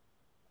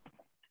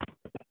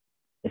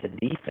it's a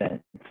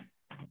defense.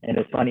 And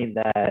it's funny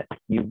that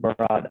you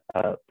brought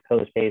up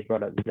Coach Hayes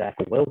brought up Zach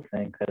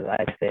Wilson because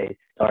I say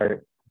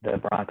start the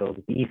Broncos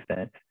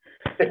defense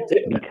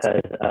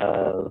because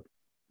of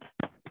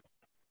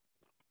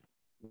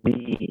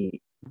the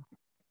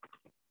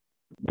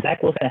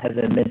Zach Wilson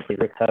hasn't mentally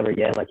recovered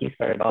yet. Like he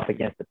started off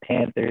against the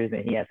Panthers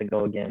and he has to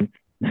go against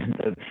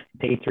the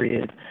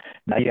Patriots.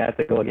 Now you have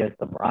to go against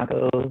the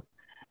Broncos.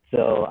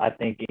 So I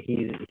think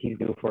he's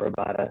due for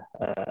about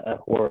a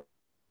horrible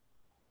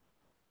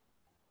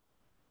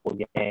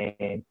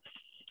game.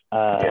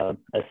 A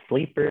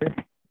sleeper,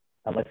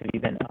 unless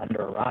you've been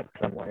under a rock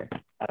somewhere.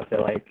 I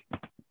feel like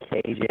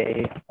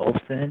KJ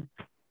Olsen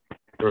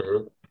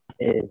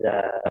is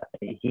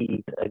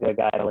he's a good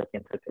guy to look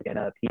into picking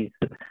up. He's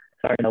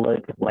starting to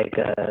look like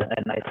a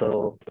nice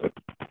little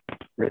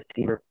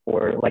receiver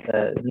for like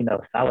a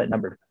solid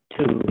number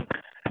 2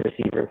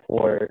 receiver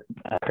for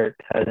Kirk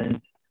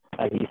Cousins.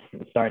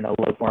 He's starting to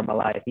look for him a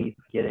lot. He's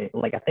getting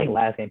I think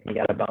last game he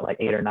got about like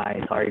 8 or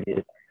 9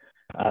 targets.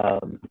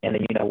 And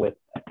then with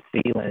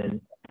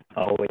Thielen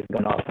always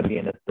going off and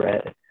being a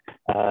threat,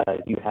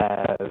 you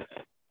have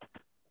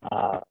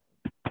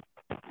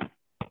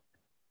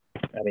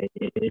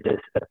it's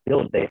just a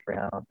field day for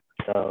him.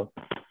 So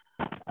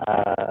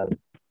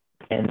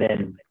and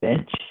then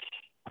bench,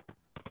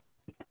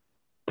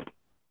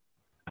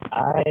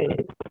 I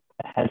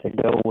had to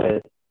go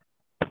with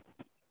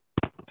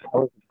I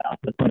was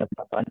bounced between a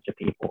bunch of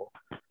people.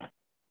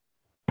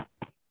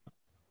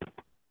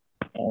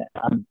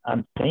 And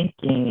I'm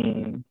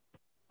thinking,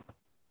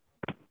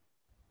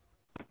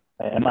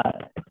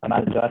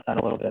 do I sound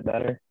a little bit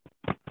better?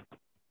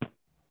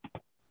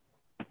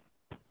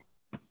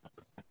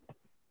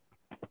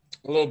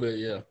 A little bit,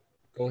 yeah.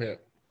 Go ahead.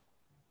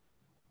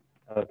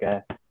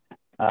 Okay.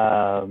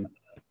 I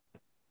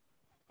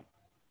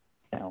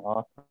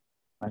lost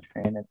my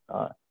train of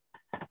thought.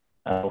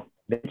 Oh,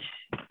 bitch,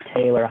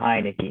 Taylor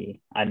Heineke.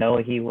 I know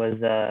he was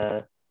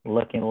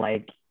looking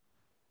like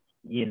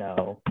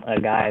a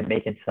guy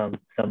making some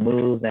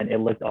moves, and it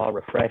looked all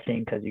refreshing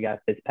because you got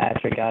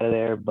Fitzpatrick out of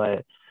there.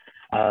 But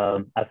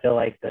I feel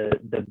like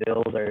the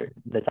Bills are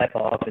the type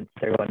of offense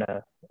they're going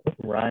to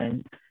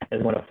run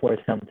is going to force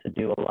him to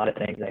do a lot of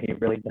things that he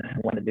really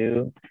doesn't want to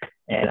do.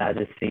 And I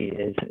just see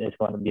it's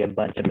going to be a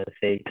bunch of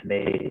mistakes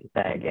made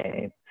that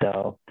game.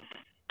 So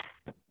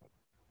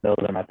those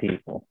are my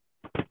people.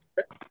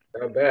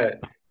 Not bad.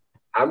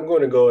 I'm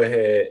going to go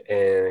ahead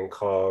and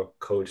call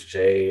Coach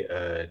J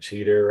a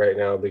cheater right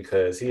now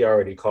because he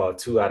already called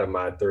 2 out of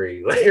my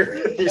 3.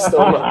 Like, he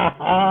stole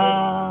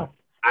my.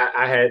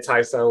 I had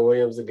Tyson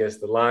Williams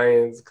against the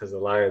Lions because the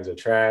Lions are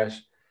trash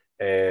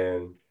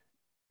and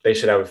they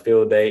should have a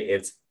field day.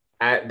 It's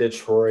at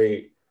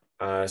Detroit.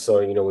 So,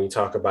 when you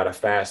talk about a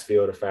fast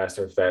field, a fast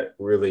turf, that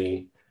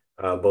really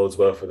bodes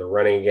well for the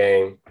running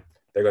game.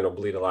 They're going to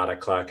bleed a lot of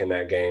clock in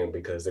that game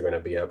because they're going to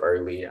be up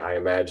early, I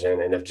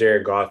imagine. And if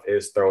Jared Goff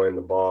is throwing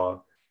the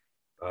ball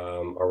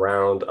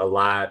around a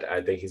lot,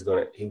 I think he's do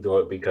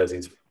it because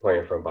he's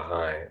playing from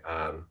behind.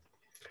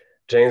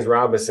 James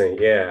Robinson,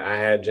 yeah, I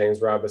had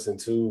James Robinson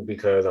too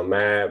because I'm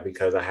mad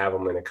because I have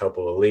him in a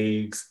couple of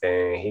leagues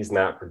and he's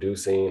not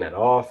producing at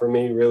all for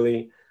me,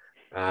 really.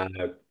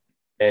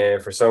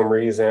 And for some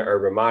reason,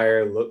 Urban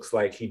Meyer looks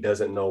like he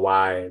doesn't know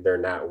why they're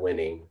not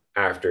winning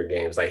after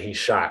games. Like he's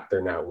shocked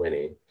they're not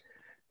winning.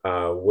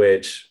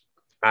 Which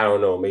I don't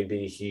know.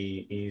 Maybe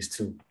he's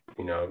too,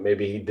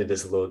 maybe he did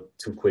this a little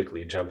too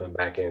quickly, jumping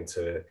back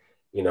into,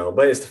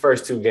 but it's the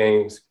first 2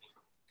 games.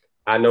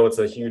 I know it's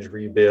a huge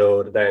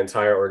rebuild. That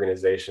entire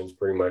organization is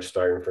pretty much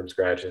starting from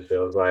scratch, it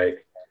feels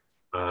like.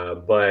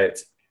 But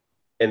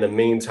in the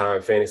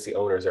meantime, fantasy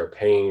owners are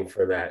paying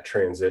for that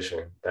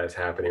transition that's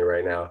happening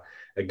right now.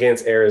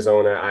 Against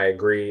Arizona, I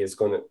agree.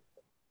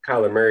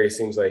 Kyler Murray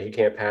seems like he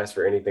can't pass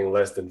for anything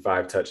less than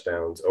 5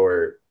 touchdowns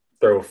or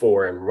throw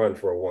 4 and run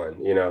for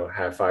 1,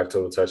 have 5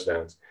 total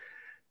touchdowns.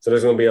 So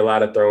there's going to be a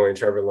lot of throwing.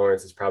 Trevor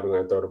Lawrence is probably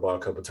going to throw the ball a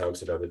couple times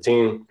to the other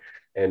team,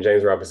 and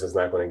James Robinson's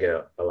not going to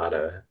get a lot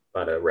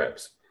of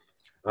reps.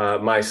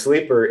 My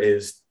sleeper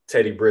is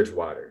Teddy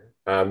Bridgewater.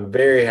 I'm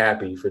very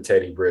happy for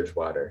Teddy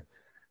Bridgewater.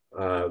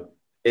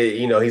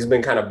 He's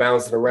been kind of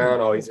bouncing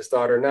around. Oh, he's a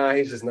starter. Nah,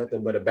 he's just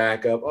nothing but a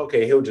backup.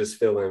 Okay, he'll just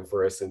fill in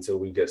for us until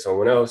we get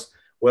someone else.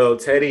 Well,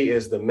 Teddy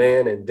is the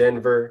man in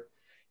Denver,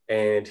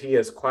 and he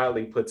has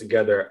quietly put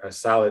together a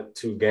solid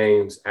 2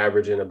 games,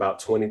 averaging about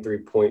 23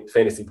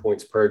 fantasy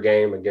points per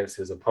game against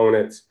his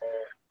opponents.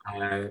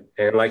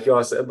 And like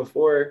y'all said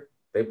before,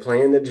 they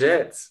playing the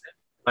Jets.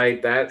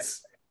 Like that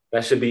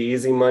should be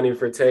easy money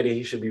for Teddy.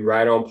 He should be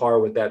right on par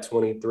with that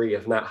 23,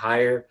 if not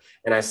higher.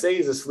 And I say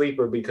he's a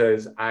sleeper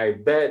because I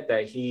bet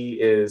that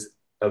he is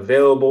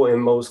available in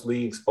most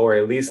leagues, or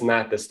at least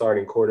not the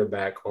starting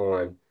quarterback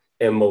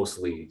in most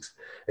leagues.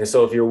 And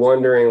so if you're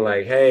wondering,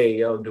 like, hey,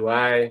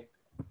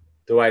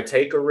 do I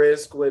take a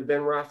risk with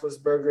Ben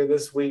Roethlisberger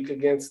this week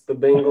against the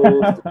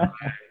Bengals?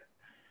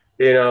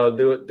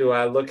 Do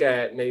I look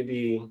at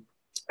maybe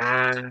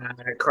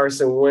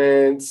Carson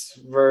Wentz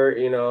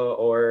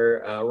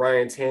or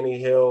Ryan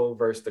Tannehill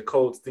versus the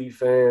Colts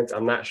defense?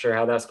 I'm not sure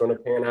how that's going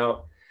to pan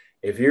out.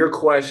 If you're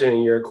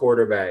questioning your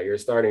quarterback, your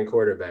starting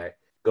quarterback,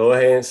 go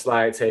ahead and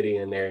slide Teddy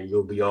in there.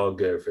 You'll be all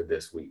good for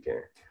this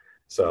weekend.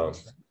 So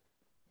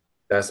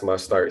that's my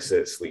start,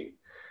 sit, sleep.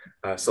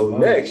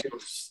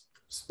 Next,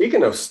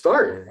 speaking of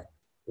starting,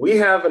 we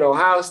have an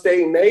Ohio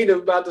State native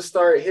about to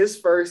start his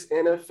first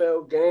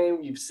NFL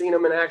game. You've seen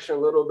him in action a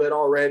little bit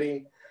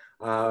already.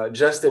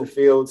 Justin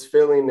Fields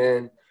filling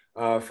in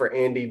for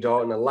Andy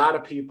Dalton. A lot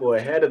of people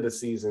ahead of the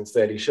season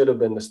said he should have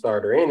been the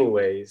starter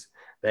anyways,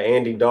 that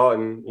Andy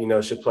Dalton,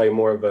 should play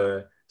more of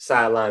a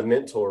sideline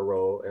mentor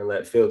role and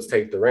let Fields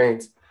take the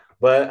reins.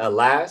 But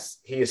alas,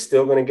 he is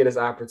still going to get his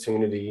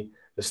opportunity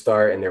to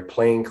start, and they're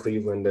playing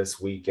Cleveland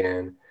this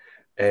weekend.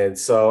 And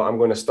so I'm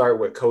going to start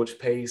with Coach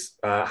Pace.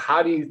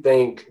 How do you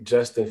think I'm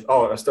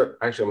going to start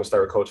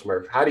with Coach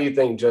Murph. How do you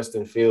think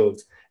Justin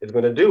Fields is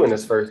going to do in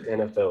his first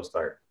NFL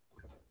start?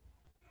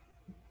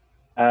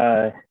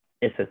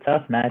 It's a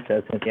tough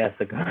matchup since he has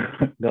to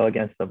go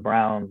against the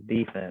Browns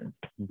defense.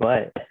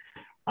 But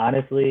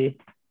honestly,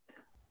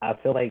 I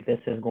feel like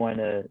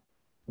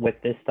with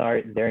this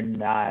start, they're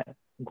not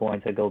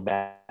going to go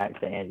back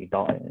to Andy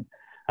Dalton.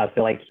 I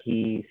feel like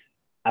he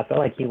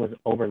was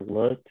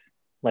overlooked.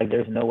 Like,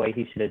 there's no way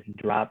he should have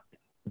dropped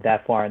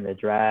that far in the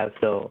draft.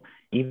 So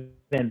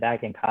even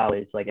back in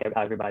college, like,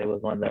 everybody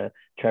was on the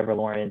Trevor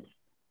Lawrence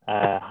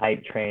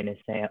hype train and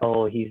saying,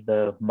 oh, he's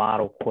the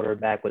model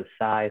quarterback with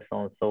size, so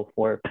on and so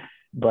forth.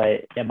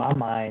 But in my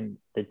mind,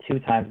 the 2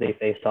 times they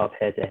faced off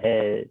head to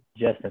head,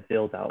 Justin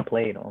Fields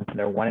outplayed them.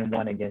 They're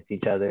 1-1 against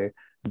each other,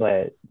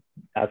 but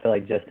I feel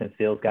like Justin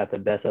Fields got the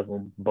best of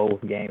them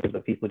both games,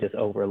 but people just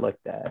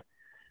overlooked that.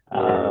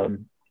 Yeah.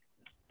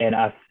 And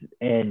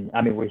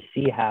I mean, we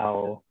see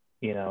how,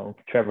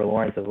 Trevor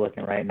Lawrence is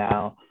looking right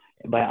now,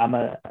 but I'm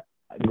going to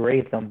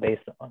grade them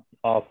based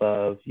off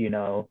of,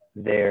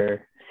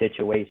 their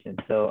situation.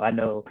 So I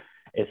know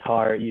it's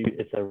hard.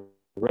 It's a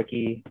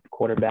rookie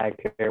quarterback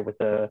paired with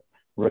a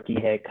rookie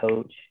head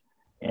coach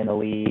in a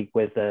league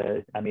with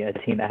a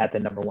team that had the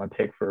number 1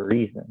 pick for a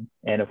reason.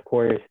 And of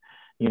course,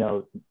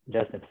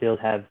 Justin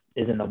Fields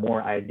is in a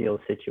more ideal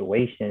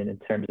situation in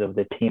terms of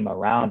the team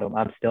around him.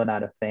 I'm still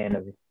not a fan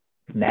of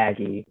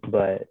Nagy,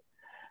 but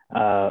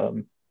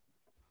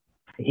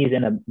he's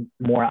in a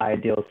more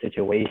ideal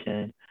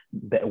situation,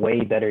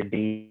 way better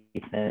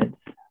defense.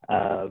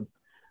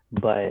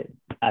 But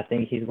I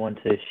think he's going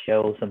to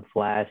show some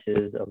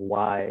flashes of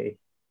why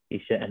he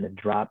shouldn't have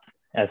dropped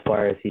as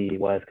far as he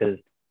was, because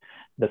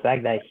the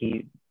fact that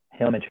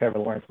him and Trevor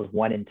Lawrence was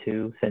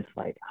 1-2 since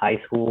like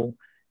high school,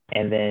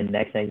 and then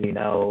next thing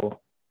during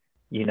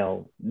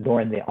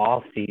the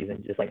off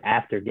season, just like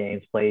after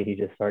games played, he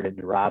just started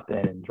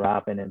dropping,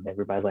 and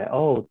everybody's like,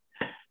 oh,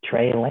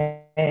 Trey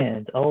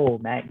Lance, oh,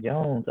 Mac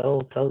Jones,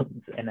 oh, so,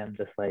 and I'm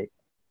just like,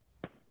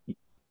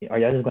 are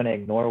y'all just going to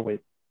ignore what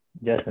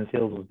Justin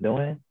Fields was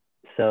doing?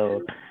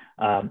 So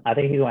I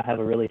think he's going to have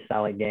a really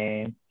solid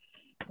game,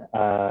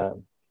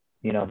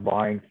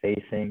 barring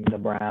facing the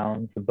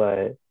Browns,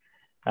 but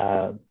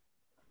I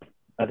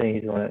think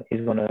he's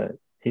going to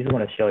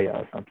show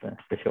y'all something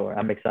for sure.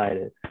 I'm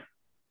excited.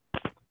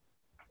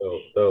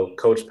 So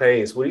Coach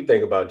Pace, what do you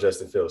think about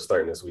Justin Fields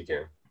starting this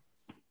weekend?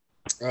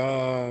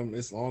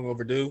 It's long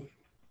overdue.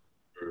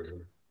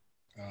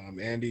 Mm-hmm.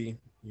 Andy,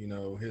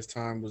 his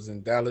time was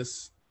in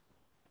Dallas,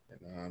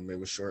 and it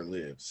was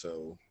short-lived.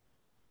 So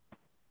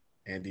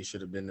Andy should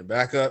have been the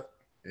backup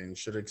and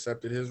should have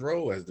accepted his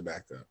role as the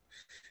backup.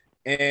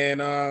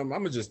 And I'm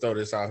gonna just throw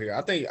this out here.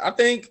 I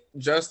think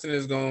Justin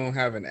is gonna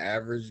have an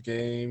average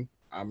game.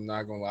 I'm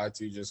not gonna lie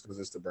to you, just because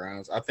it's the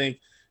Browns. I think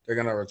they're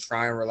gonna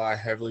try and rely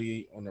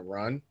heavily on the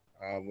run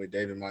with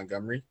David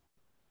Montgomery,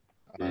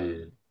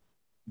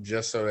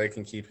 just so they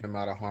can keep him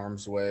out of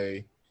harm's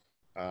way.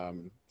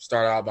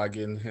 Start out by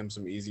getting him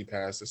some easy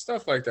passes,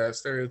 stuff like that,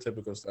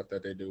 stereotypical stuff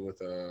that they do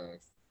with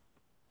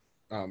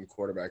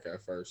quarterback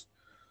at first.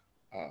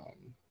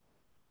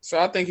 So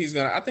I think he's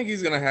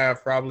gonna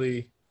have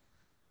probably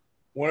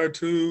one or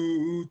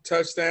two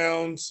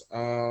touchdowns.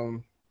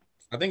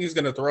 I think he's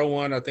gonna throw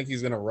one. I think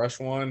he's gonna rush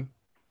one.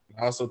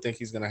 I also think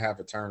he's gonna have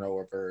a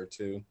turnover or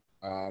two.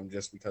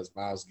 Just because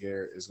Miles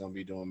Garrett is gonna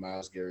be doing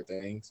Miles Garrett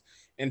things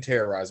and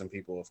terrorizing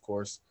people, of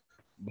course.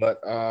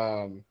 But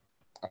I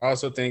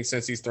also think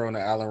since he's thrown to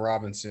Allen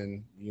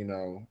Robinson,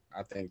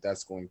 I think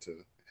that's going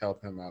to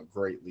help him out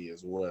greatly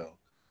as well,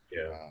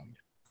 Yeah.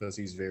 because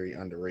he's very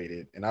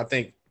underrated. And I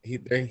think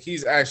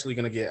he's actually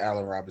going to get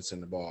Allen Robinson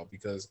the ball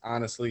because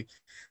honestly,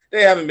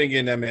 they haven't been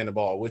getting that man the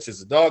ball, which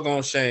is a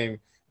doggone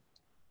shame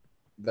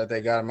that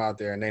they got him out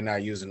there and they're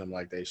not using him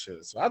like they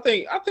should. So I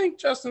think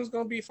Justin's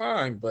going to be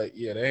fine, but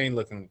yeah, they ain't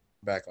looking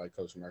back like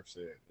Coach Murph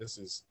said. This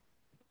is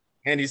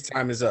Andy's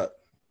time is up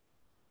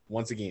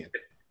once again.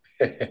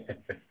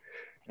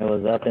 It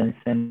was up in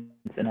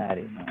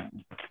Cincinnati,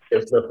 man.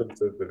 It's up in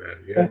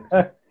Cincinnati. Yeah.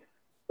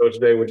 Coach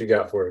Day, what you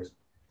got for us?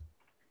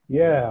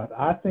 Yeah,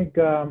 I think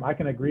I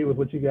can agree with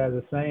what you guys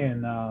are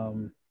saying.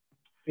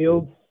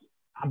 Fields,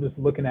 I'm just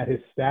looking at his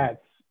stats.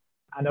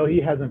 I know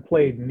he hasn't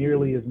played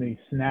nearly as many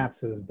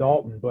snaps as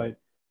Dalton, but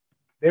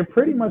they're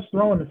pretty much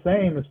throwing the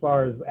same as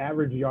far as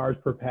average yards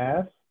per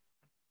pass,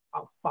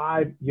 about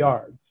 5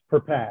 yards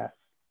per pass.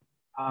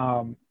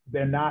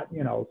 They're not,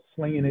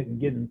 slinging it and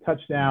getting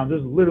touchdowns.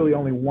 There's literally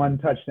only one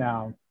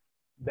touchdown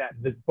that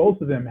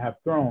both of them have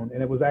thrown,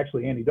 and it was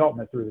actually Andy Dalton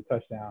that threw the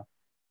touchdown.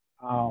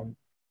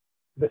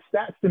 The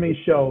stats to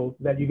me show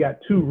that you got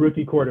two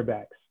rookie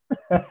quarterbacks,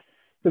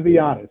 to be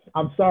honest.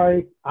 I'm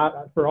sorry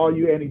for all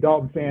you Andy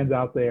Dalton fans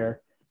out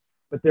there,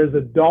 but there's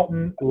a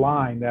Dalton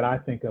line that I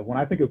think of. When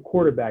I think of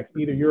quarterbacks,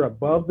 either you're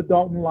above the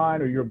Dalton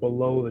line or you're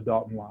below the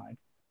Dalton line.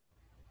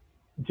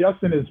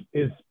 Justin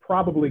is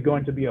probably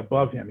going to be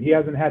above him. He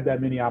hasn't had that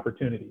many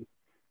opportunities.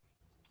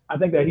 I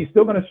think that he's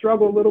still going to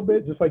struggle a little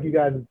bit, just like you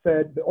guys have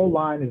said. The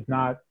O-line is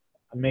not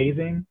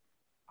amazing.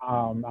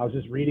 I was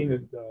just reading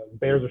that the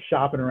Bears are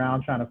shopping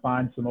around trying to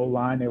find some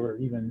O-line. They were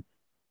even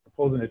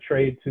proposing a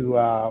trade to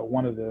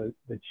one of the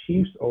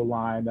Chiefs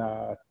O-line,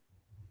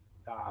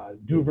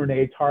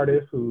 Duvernay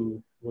Tardif,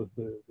 who was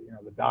the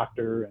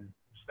doctor and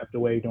stepped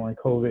away during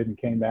COVID and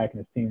came back and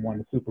his team won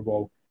the Super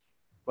Bowl.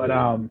 But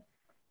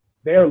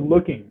they're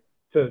looking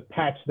to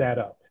patch that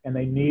up, and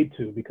they need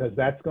to, because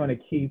that's going to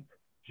keep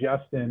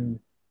Justin,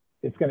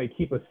 it's going to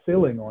keep a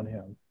ceiling on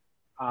him.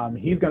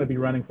 He's going to be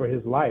running for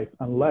his life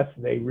unless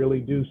they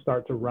really do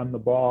start to run the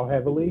ball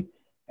heavily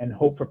and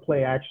hope for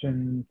play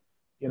action,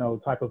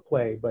 type of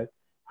play. But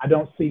I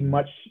don't see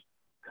much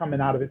coming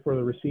out of it for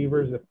the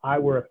receivers. If I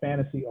were a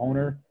fantasy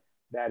owner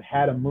that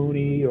had a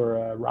Mooney or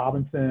a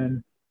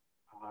Robinson,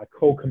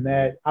 Cole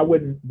Kmet, I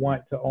wouldn't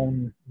want to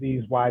own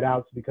these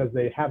wideouts because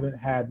they haven't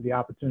had the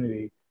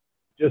opportunity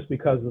just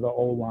because of the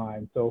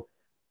O-line. So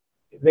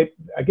they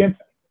against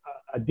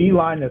a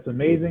D-line that's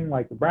amazing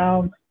like the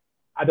Browns,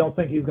 I don't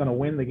think he's going to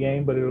win the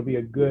game, but it'll be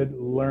a good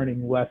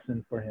learning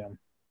lesson for him.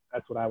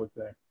 That's what I would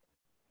say.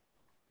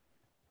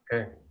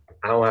 Okay.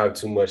 I don't have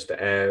too much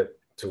to add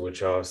to what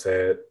y'all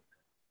said,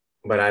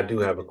 but I do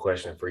have a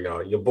question for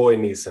y'all. Your boy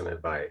needs some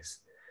advice.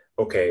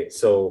 Okay,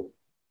 so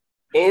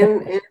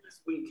in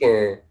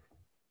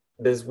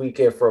this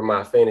weekend for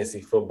my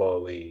fantasy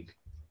football league,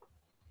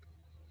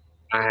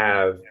 I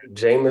have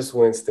Jameis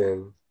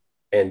Winston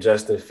and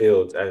Justin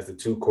Fields as the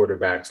two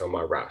quarterbacks on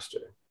my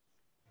roster.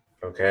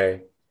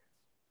 Okay.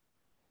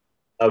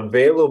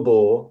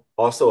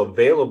 Also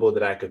available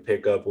that I could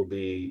pick up will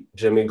be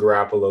Jimmy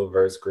Garoppolo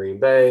versus Green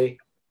Bay,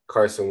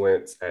 Carson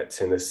Wentz at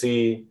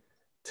Tennessee,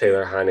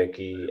 Taylor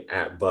Heineke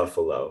at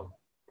Buffalo.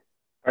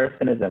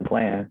 Carson isn't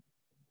playing.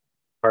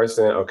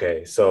 Carson,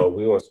 okay, so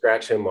we want to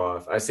scratch him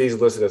off. I see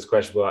he's listed as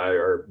questionable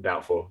or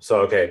doubtful.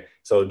 So, okay,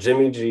 so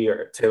Jimmy G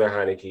or Taylor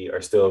Heineke are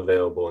still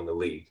available in the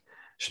league.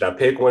 Should I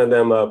pick one of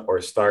them up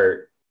or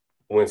start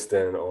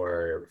Winston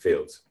or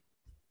Fields?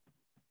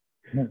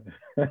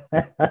 That's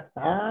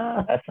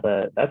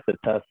a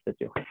tough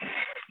situation.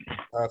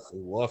 That's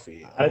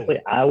Wuffy.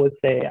 Honestly, I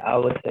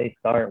would say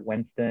start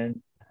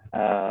Winston,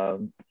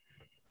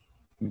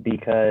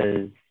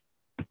 because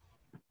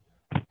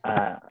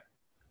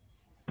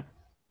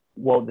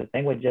the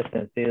thing with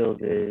Justin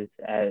Fields is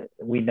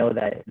we know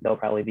that they'll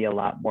probably be a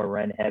lot more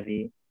run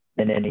heavy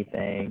than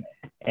anything,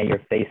 and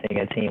you're facing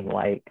a team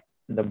like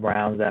the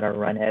Browns that are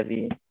run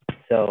heavy.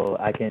 So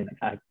I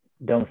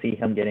don't see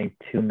him getting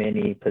too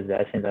many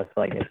possessions. I feel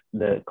like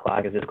the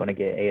clock is just going to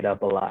get ate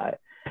up a lot.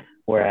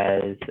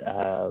 Whereas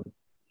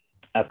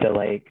I feel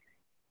like,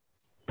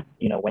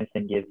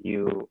 Winston gives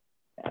you,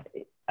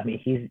 I mean,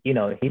 he's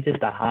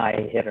just a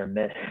high hit or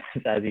miss,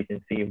 as you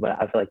can see, but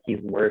I feel like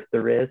he's worth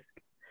the risk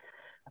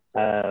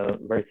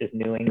versus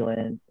New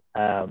England.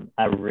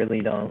 I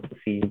really don't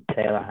see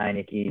Taylor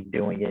Heineke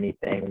doing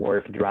anything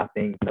worth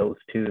dropping those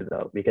two,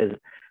 though, because,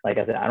 like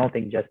I said, I don't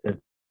think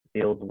Justin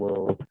Fields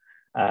will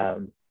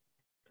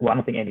I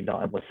don't think Andy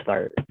Dalton would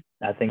start.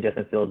 I think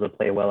Justin Fields will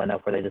play well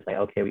enough where they're just like,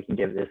 okay, we can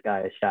give this guy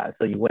a shot.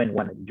 So you wouldn't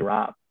want to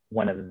drop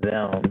one of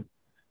them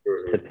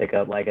to pick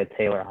up like a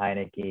Taylor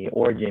Heineke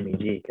or Jimmy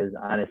G. Because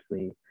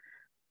honestly,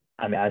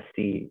 I mean, I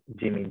see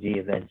Jimmy G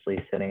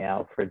eventually sitting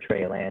out for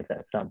Trey Lance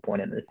at some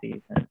point in the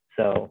season.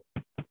 So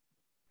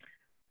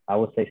I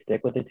would say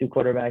stick with the 2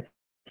 quarterbacks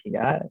you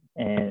got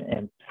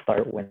and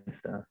start winning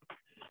stuff.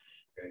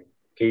 Okay.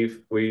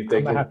 Keith, what do you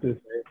think? I'm gonna have to.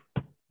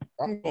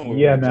 I'm going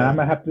Yeah, man, I'm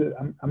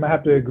gonna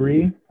have to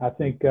agree. I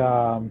think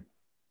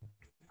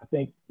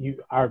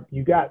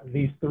you got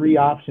these 3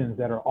 options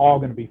that are all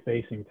going to be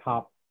facing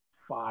top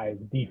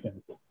 5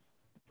 defenses.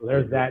 So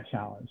there's that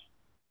challenge.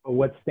 But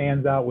what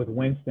stands out with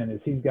Winston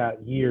is he's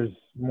got years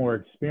more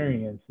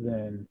experience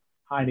than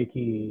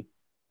Heineke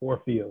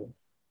or Fields.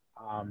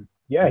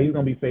 Yeah, he's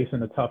going to be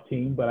facing a tough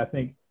team, but I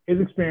think his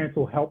experience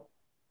will help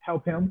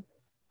him.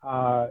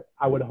 I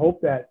would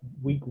hope that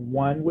week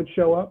 1 would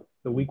show up,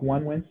 the week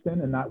 1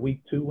 Winston, and not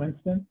week 2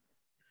 Winston,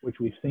 which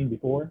we've seen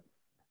before.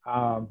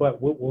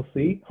 But we'll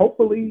see.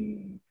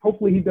 Hopefully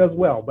he does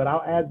well. But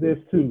I'll add this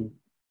too,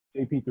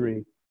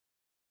 JP3.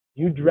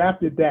 You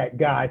drafted that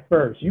guy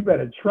first. You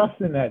better trust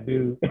in that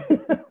dude.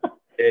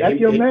 That's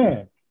your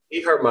man.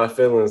 He hurt my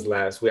feelings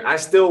last week. I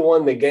still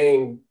won the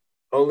game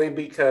only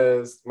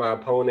because my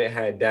opponent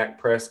had Dak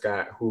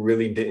Prescott, who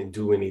really didn't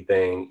do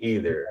anything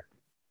either.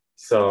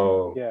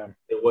 So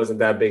it wasn't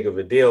that big of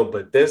a deal.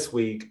 But this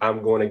week,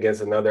 I'm going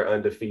against another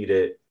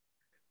undefeated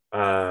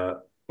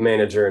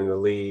manager in the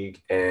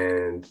league,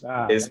 and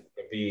it's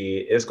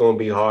going to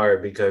be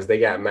hard because they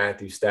got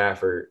Matthew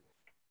Stafford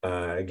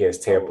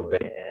against Tampa Bay.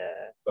 Yeah.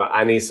 But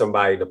I need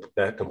somebody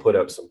that can put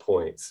up some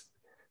points.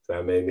 So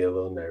that made me a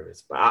little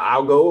nervous. But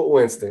I'll go with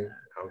Winston.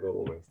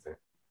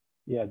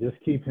 Yeah, just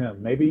keep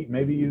him. Maybe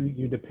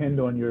you depend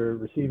on your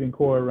receiving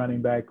core,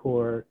 running back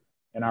core,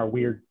 and our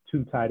weird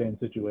 2 tight end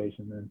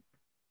situation then.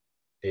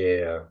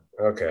 Yeah.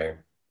 Okay.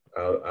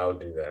 I'll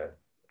do that.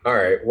 All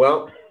right.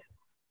 Well,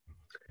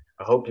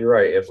 I hope you're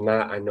right. If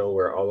not, I know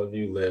where all of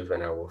you live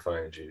and I will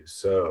find you.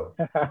 So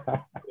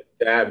with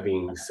that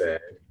being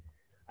said,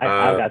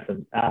 I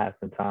have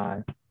some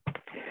time.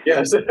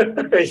 Yes.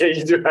 Yeah,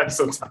 you do have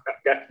some time.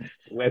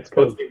 Let's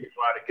go. To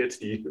get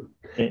to you.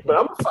 But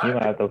I'm fine. You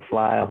might have to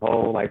fly a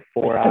whole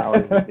 4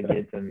 hours to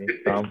get to me.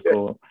 So I'm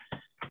cool.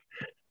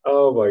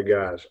 Oh my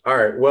gosh. All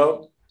right.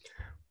 Well,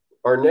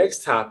 our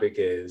next topic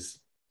is,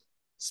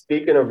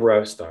 speaking of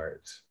rough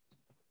starts,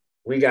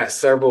 we got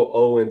several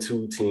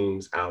 0-2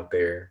 teams out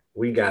there.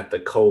 We got the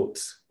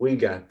Colts, we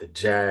got the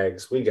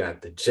Jags, we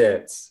got the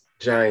Jets,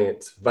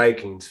 Giants,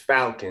 Vikings,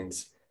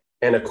 Falcons,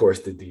 and of course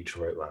the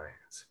Detroit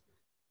Lions.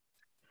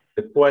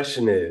 The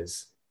question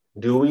is,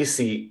 do we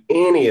see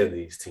any of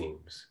these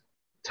teams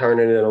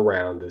turning it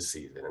around this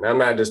season? And I'm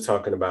not just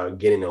talking about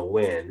getting a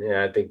win.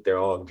 Yeah, I think they're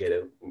all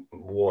getting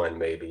one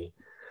maybe.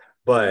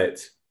 But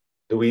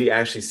do we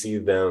actually see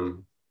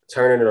them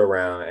turning it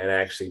around and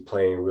actually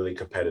playing really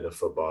competitive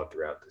football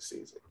throughout the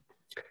season?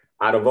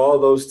 Out of all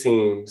those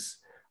teams,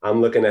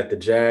 I'm looking at the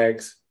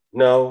Jags.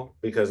 No,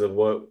 because of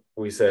what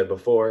we said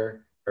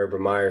before.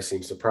 Urban Meyer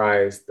seems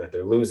surprised that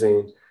they're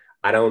losing.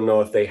 I don't know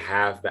if they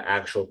have the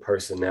actual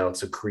personnel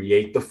to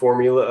create the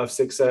formula of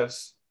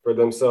success for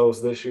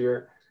themselves this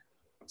year.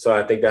 So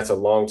I think that's a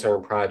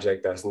long-term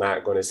project that's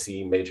not going to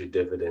see major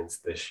dividends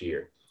this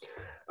year.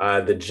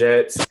 The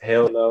Jets,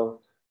 hell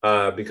no,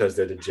 because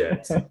they're the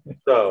Jets.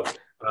 So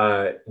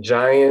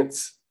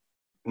Giants,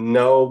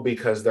 no,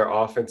 because their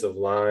offensive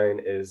line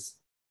is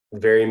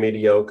very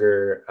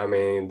mediocre. I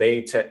mean,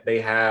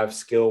 they have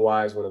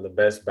skill-wise one of the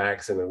best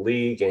backs in the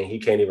league, and he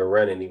can't even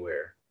run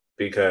anywhere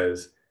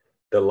because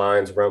the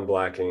line's run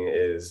blocking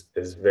is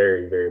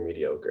very, very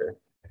mediocre.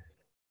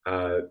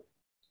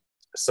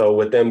 So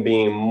with them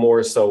being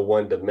more so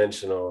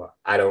one-dimensional,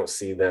 I don't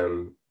see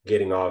them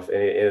getting off,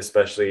 and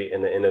especially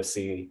in the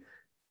NFC,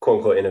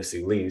 quote-unquote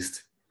NFC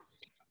least.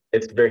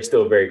 It's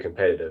still very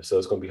competitive, so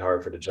it's going to be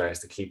hard for the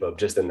Giants to keep up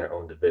just in their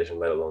own division,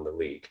 let alone the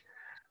league.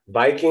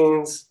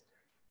 Vikings,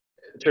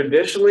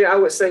 traditionally, I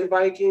would say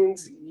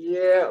Vikings,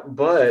 yeah,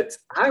 but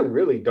I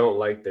really don't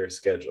like their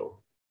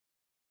schedule.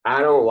 I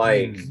don't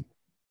like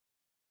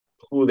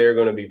who they're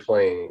going to be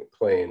playing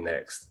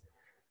next.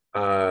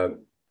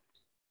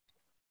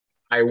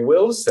 I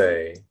will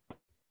say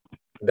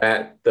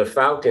that the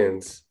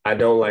Falcons, I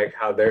don't like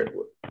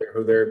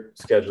who their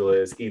schedule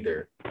is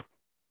either.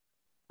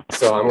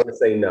 So I'm going to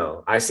say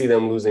no. I see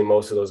them losing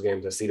most of those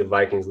games. I see the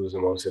Vikings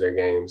losing most of their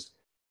games.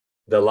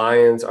 The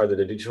Lions are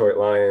the Detroit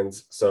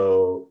Lions,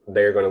 so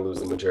they're going to lose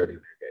the majority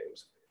of their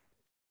games.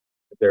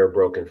 They're a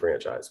broken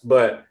franchise.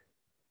 But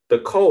the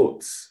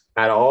Colts,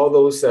 out of all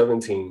those 7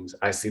 teams,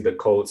 I see the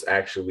Colts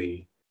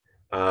actually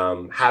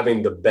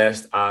having the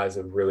best odds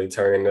of really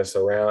turning this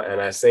around. And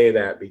I say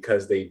that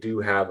because they do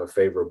have a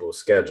favorable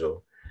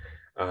schedule.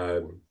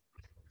 I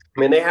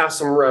mean, they have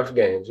some rough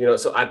games,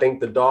 so I think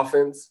the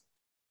Dolphins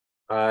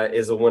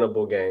is a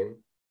winnable game.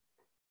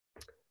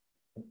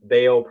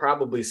 They'll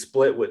probably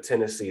split with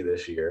Tennessee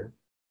this year.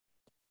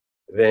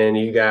 Then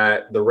you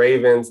got the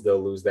Ravens,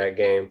 they'll lose that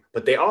game.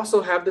 But they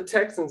also have the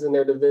Texans in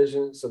their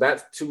division, so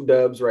that's 2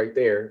 dubs right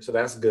there, so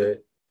that's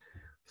good.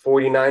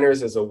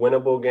 49ers is a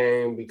winnable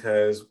game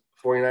because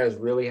 49ers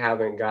really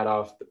haven't got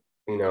off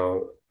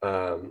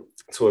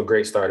to a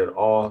great start at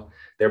all.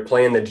 They're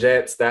playing the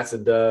Jets. That's a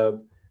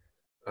dub.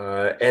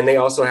 And they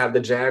also have the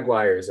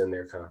Jaguars in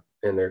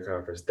their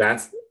conference.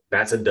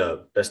 That's a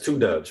dub. That's 2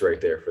 dubs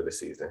right there for the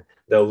season.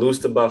 They'll lose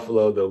to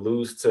Buffalo. They'll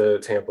lose to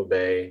Tampa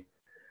Bay.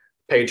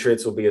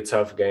 Patriots will be a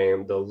tough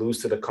game. They'll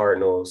lose to the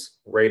Cardinals.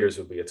 Raiders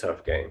will be a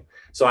tough game.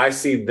 So I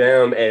see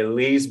them at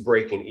least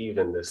breaking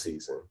even this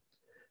season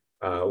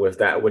with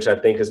that, which I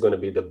think is going to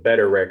be the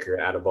better record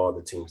out of all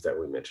the teams that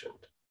we mentioned.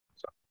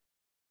 So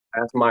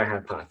that's my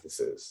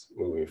hypothesis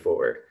moving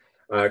forward.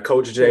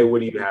 Coach Jay,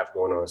 what do you have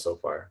going on so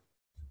far?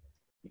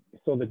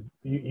 So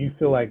you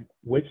feel like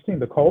which team?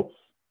 The Colts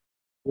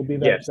will be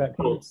that team?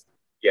 Colts.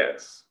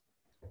 Yes.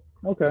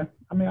 Okay.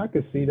 I mean, I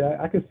could see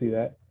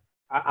that.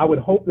 I would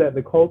hope that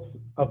the Colts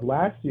of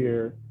last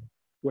year,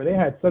 where they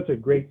had such a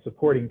great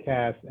supporting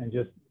cast and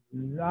just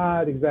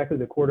not exactly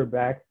the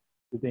quarterback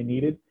that they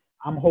needed,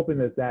 I'm hoping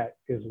that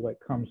is what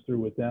comes through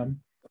with them.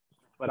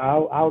 But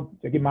I'll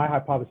give my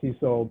hypothesis.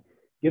 So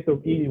get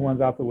the easy ones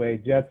out the way.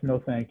 Jets, no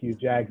thank you.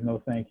 Jags,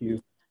 no thank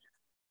you.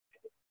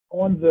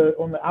 On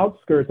the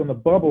outskirts, on the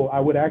bubble, I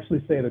would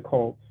actually say the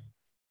Colts.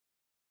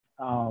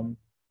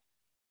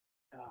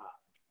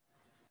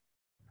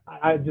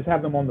 I just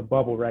have them on the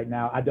bubble right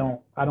now. I don't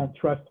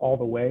trust all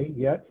the way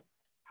yet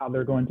how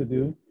they're going to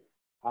do.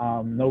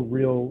 No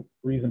real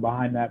reason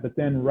behind that. But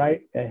then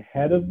right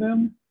ahead of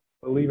them,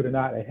 believe it or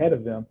not, ahead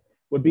of them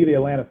would be the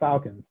Atlanta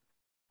Falcons.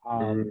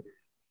 I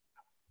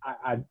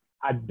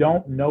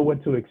don't know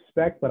what to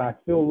expect, but I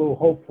feel a little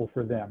hopeful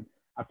for them.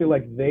 I feel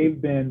like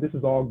this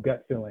is all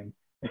gut feeling.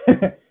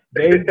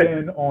 They've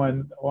been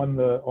on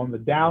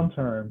the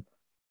downturn.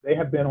 They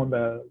have been on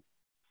the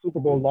Super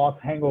Bowl loss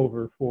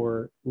hangover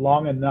for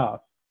long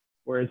enough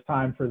where it's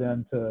time for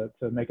them to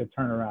make a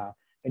turnaround.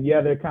 And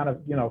yeah, they're kind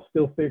of,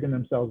 still figuring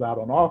themselves out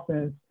on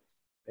offense.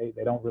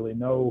 They don't really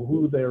know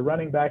who their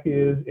running back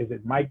is. Is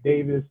it Mike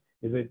Davis?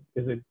 Is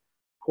it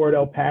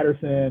Cordell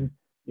Patterson?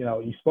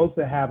 You're supposed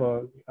to have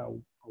a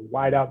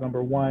wideout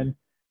number 1,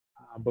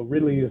 but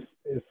really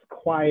it's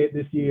quiet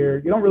this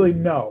year. You don't really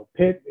know.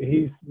 Pitt,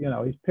 he's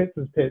Pitt's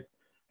his Pitt,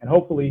 and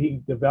hopefully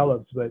he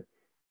develops. But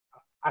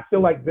I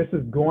feel like this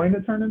is going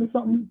to turn into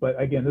something. But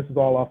again, this is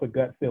all off a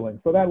gut feeling.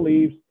 So that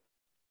leaves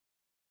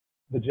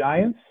the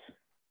Giants.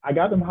 I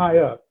got them high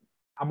up.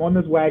 I'm on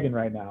this wagon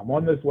right now. I'm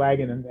on this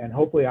wagon, and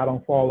hopefully I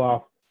don't fall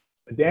off.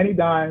 But Danny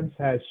Dimes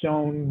has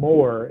shown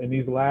more in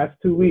these last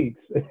 2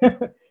 weeks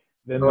than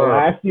the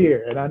last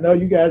year. And I know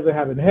you guys are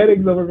having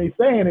headaches over me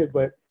saying it,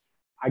 but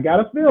I got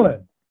a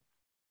feeling.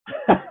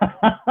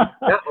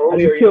 Not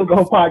only are you the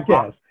whole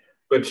podcast,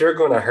 but you're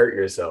going to hurt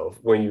yourself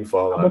when you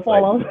fall off.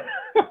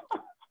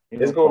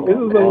 This is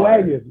a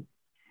wagon.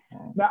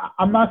 Now,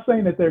 I'm not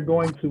saying that they're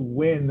going to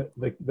win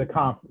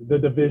the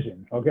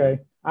division, okay?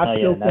 I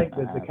still think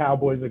that the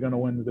Cowboys are going to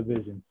win the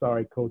division.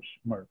 Sorry, Coach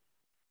Murph.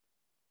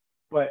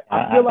 But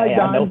I feel like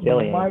Dimes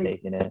might.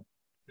 Taking it.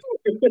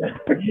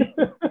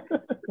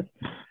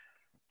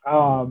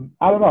 I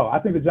don't know. I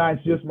think the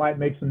Giants just might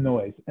make some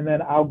noise. And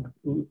then I'll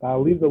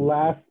leave the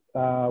last,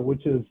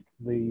 which is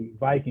the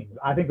Vikings.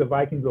 I think the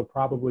Vikings will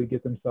probably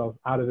get themselves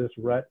out of this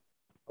rut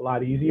a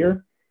lot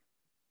easier.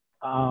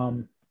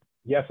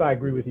 Yes, I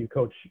agree with you,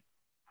 Coach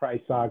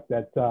Pricesock,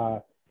 that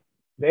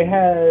they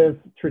have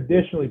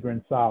traditionally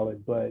been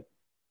solid, but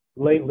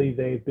lately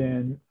they've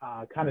been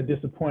kind of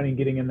disappointing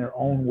getting in their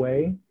own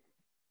way.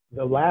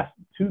 The last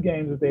 2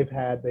 games that they've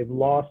had, they've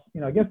lost,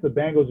 against the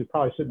Bengals, you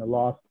probably shouldn't have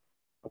lost,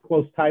 a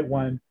close, tight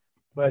one,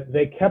 but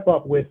they kept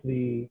up with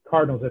the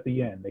Cardinals at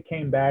the end. They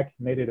came back,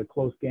 made it a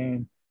close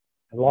game,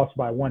 and lost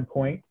by 1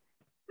 point.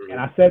 And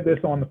I said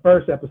this on the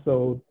first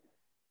episode,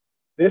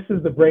 this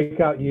is the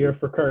breakout year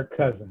for Kirk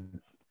Cousins.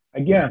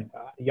 Again,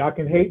 y'all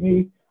can hate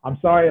me. I'm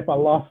sorry if I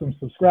lost some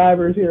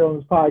subscribers here on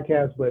this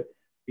podcast, but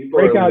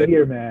breakout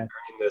year, man.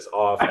 This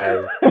off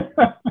as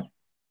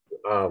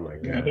oh my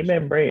god. He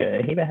been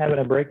having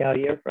a breakout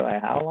year for like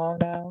how long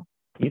now?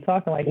 You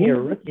talking like you're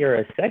a rookie or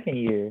a second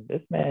year?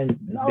 This man's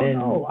been.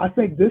 No. I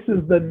think this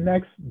is the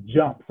next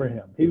jump for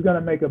him. He's going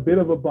to make a bit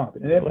of a bump,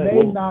 and it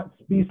may not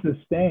be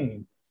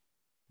sustained,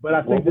 but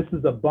I think this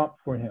is a bump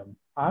for him.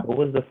 Huh? What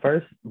was the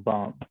first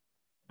bump?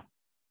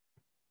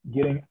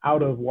 Getting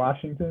out of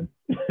Washington.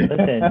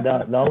 Listen,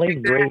 the only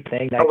great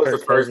thing that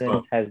Kirk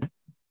Cousins has,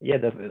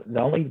 the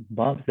only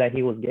bumps that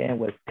he was getting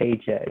was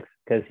paychecks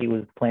because he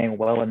was playing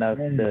well enough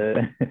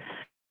to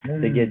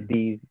get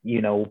these,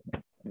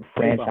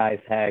 franchise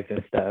tags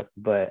and stuff.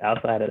 But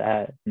outside of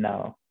that,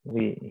 no,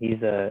 I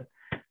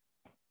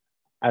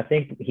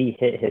think he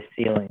hit his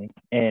ceiling,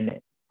 and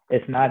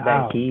it's not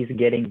that he's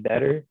getting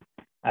better.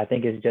 I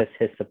think it's just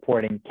his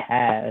supporting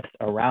cast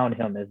around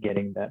him is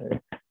getting better.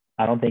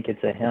 I don't think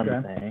it's a him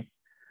thing.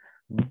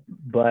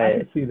 But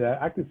I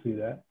can see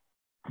that.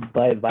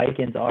 But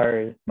Vikings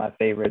are my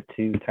favorite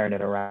to turn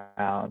it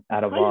around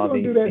out of all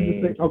these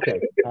teams. Okay,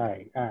 all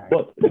right.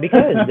 Well,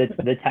 because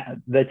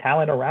the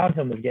talent around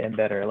him is getting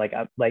better. Like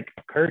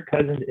Kirk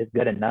Cousins is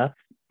good enough,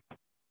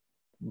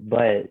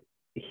 but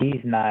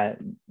he's not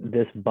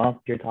this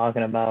bump you're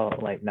talking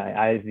about. Like, no,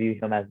 I view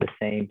him as the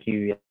same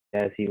QB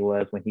as he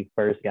was when he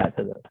first got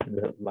to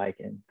the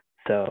Vikings.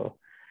 So,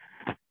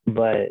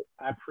 but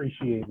I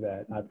appreciate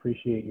that. I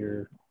appreciate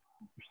your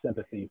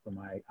sympathy for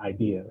my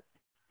ideas.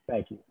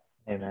 Thank you.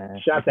 hey man,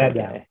 Shot that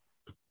down.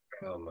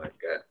 Oh my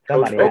God,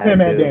 Somebody Coach, Okay,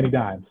 man, to. Danny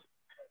Dimes.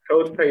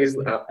 Coach Pay's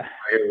out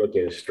here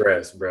looking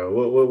stressed,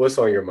 bro. What's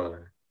on your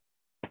mind?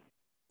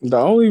 The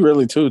only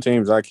really two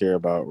teams I care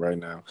about right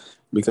now,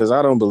 because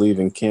I don't believe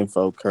in Ken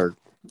Kirk.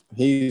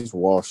 He's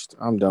washed.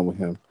 I'm done with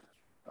him.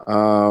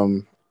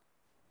 Um,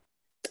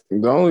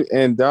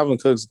 and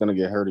Dalvin Cook's gonna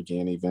get hurt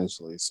again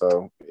eventually.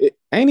 So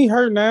ain't he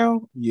hurt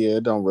now? Yeah,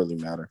 it don't really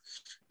matter.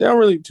 They don't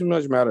really too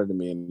much matter to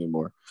me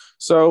anymore.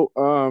 So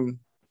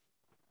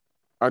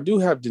I do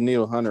have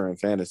Daniil Hunter in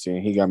fantasy,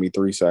 and he got me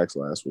 3 sacks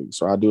last week.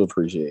 So I do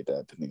appreciate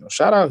that, Daniil.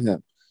 Shout out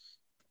him.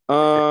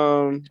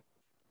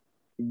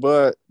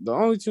 But the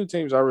only two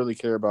teams I really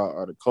care about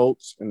are the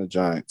Colts and the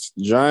Giants.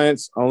 The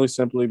Giants only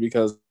simply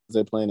because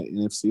they play in the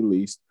NFC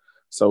least,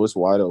 so it's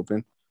wide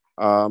open.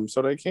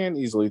 So they can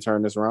easily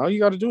turn this around. All you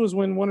got to do is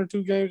win 1 or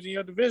 2 games in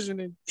your division,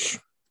 and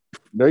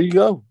there you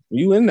go.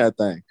 You in that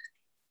thing.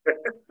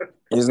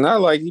 It's not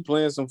like he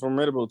playing some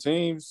formidable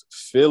teams.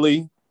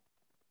 Philly.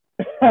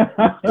 They're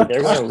going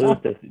to lose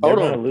this. They're Hold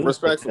going to on. lose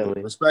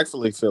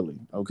Respectfully, Philly.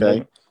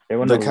 Okay. They're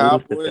going to The lose to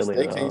Cowboys, Philly,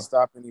 they though. can't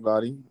stop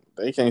anybody.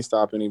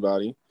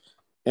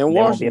 And They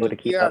won't be able Washington, to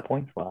keep that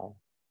point slide.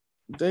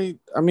 they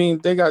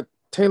got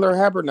Taylor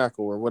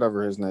Habernacle or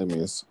whatever his name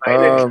is.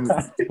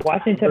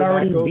 Washington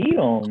already beat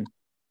them.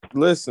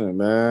 Listen,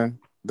 man,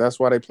 that's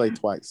why they play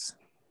twice.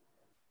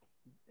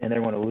 And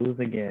they're going to lose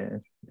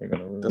again.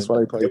 That's why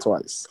they play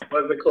twice. It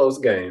was a close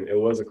game.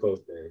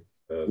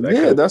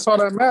 That's all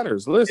that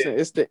matters. Listen,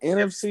 it's the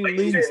NFC Slayton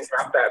least. didn't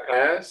drop that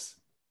pass.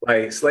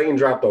 Like Slayton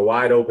dropped a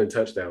wide open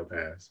touchdown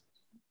pass.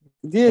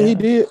 Yeah, he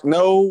did.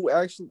 No,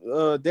 actually,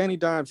 Danny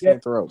Dimes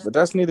can't throw, but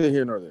that's neither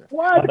here nor there.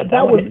 What?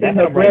 That was in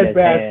the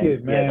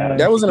breadbasket, man.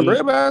 That was in the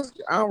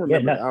breadbasket? I don't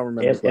remember. I don't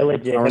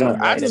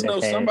remember. I just know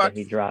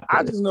somebody.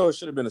 I just know it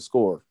should have been a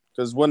score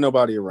because wasn't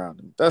nobody around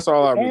him. That's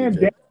all I really care. And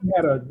Danny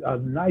had a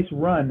nice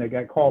run that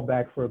got called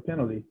back for a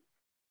penalty.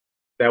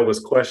 That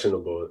was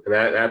questionable. And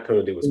that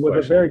penalty was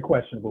questionable. Very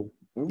questionable.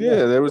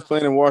 Yeah, they was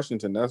playing in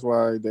Washington. That's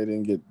why they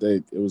didn't get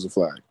it was a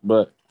flag.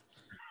 But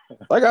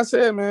like I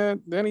said,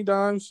 man, Danny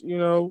Dimes,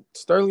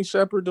 Sterling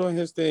Shepard doing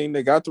his thing.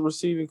 They got the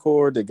receiving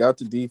core. They got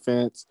the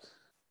defense.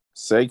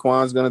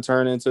 Saquon's going to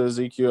turn into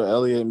Ezekiel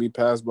Elliott and be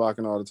pass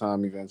blocking all the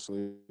time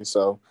eventually.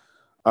 So,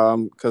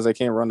 because they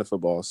can't run the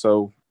football.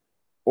 So,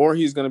 or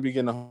he's going to be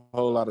getting a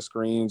whole lot of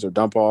screens or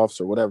dump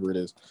offs or whatever it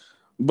is.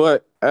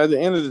 But at the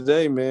end of the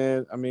day,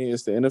 man, I mean,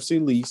 it's the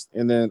NFC least.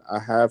 And then I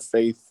have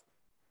faith.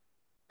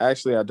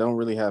 Actually, I don't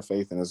really have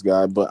faith in this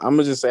guy, but I'm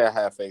going to just say I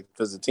have faith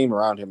because the team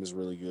around him is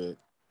really good.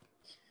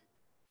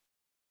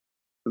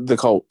 The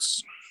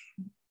Colts.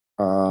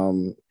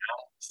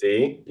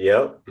 See?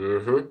 Yep.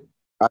 Mm-hmm.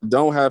 I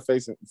don't have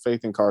faith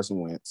in Carson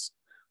Wentz,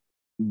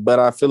 but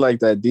I feel like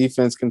that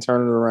defense can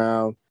turn it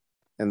around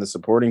and the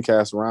supporting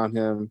cast around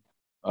him,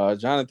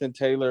 Jonathan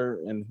Taylor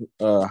and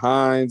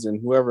Hines and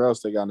whoever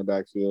else they got in the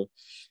backfield,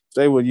 if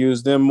they would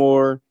use them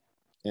more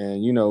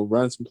and,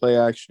 run some play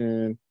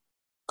action.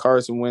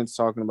 Carson Wentz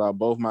talking about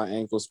both my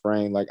ankles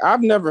sprained. Like,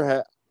 I've never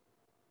had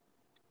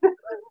 – you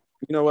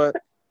know what?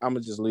 I'm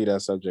going to just leave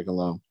that subject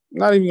alone. I'm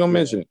not even going to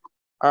mention it.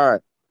 All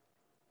right.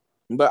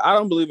 But I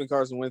don't believe in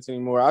Carson Wentz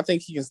anymore. I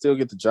think he can still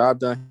get the job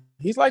done.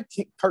 He's like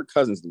Kirk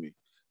Cousins to me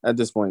at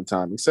this point in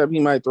time, except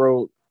he might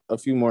throw a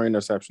few more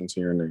interceptions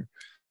here and there.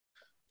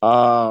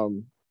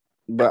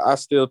 But I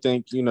still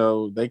think,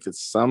 they could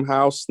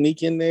somehow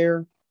sneak in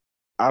there.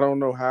 I don't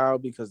know how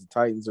because the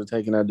Titans are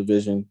taking that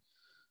division.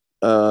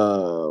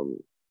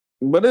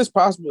 But it's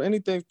possible.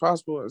 Anything's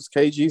possible. As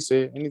KG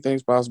said,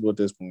 anything's possible at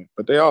this point.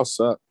 But they all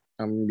suck.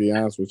 I'm going to be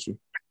honest with you.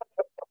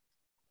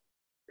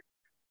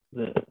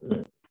 I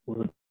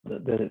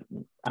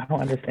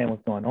don't understand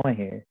what's going on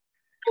here.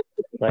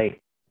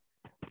 Like,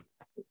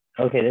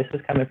 okay, this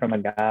is coming from a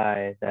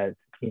guy that's,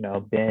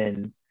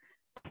 been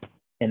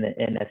in the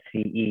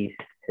NFC East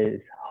his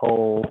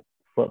whole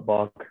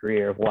football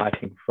career of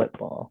watching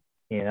football,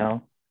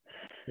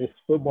 It's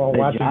football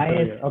watching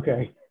career.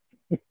 Okay.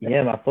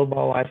 Yeah, my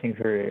football watching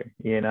career,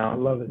 I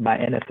love it. My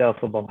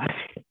NFL football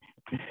watching.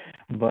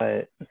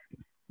 But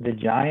the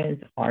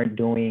Giants aren't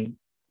doing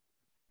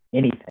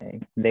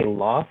anything. They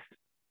lost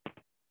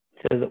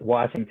to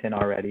Washington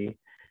already.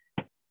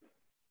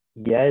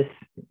 Yes,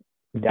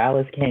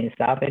 Dallas can't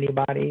stop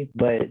anybody,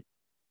 but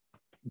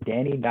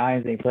Danny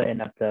Dimes ain't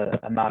putting up the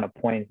amount of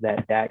points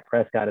that Dak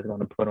Prescott is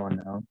going to put on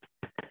them.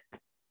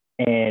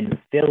 And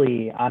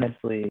Philly,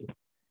 honestly,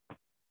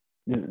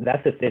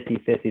 that's a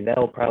 50-50.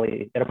 It'll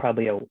probably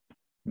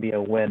be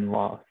a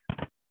win-loss.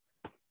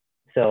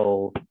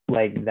 So,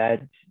 like,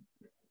 that's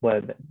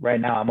what right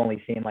now I'm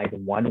only seeing like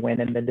one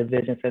win in the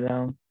division for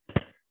them.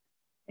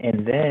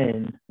 And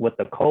then with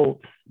the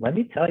Colts, let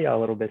me tell y'all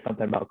a little bit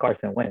something about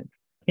Carson Wentz.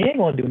 He ain't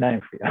going to do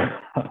nothing for you,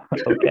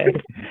 okay?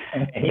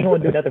 And he ain't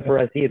going to do nothing for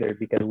us either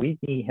because we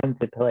need him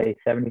to play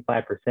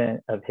 75%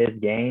 of his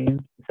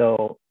games.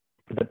 So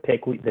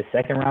the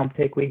second round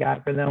pick we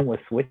got for them was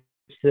switched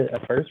to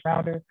a first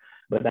rounder,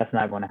 but that's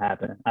not going to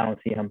happen. I don't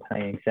see him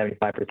playing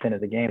 75%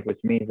 of the games, which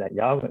means that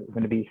y'all are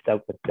going to be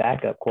stuck with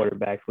backup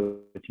quarterbacks,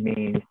 which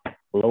means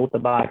load the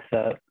box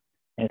up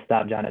and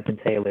stop Jonathan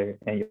Taylor,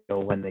 and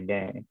you'll win the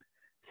game.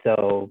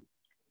 So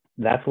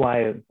that's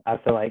why I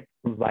feel like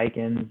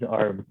Vikings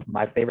are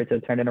my favorite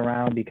to turn it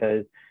around,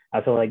 because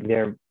I feel like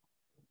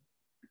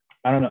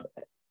I don't know,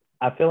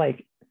 I feel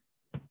like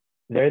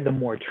they're the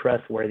more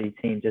trustworthy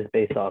team just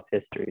based off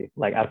history.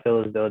 Like, I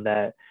feel as though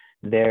that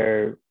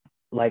they're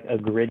like a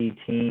gritty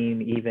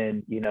team,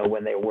 even,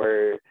 when they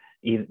were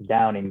even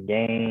down in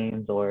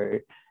games or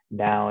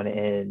down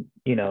in,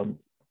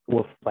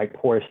 with like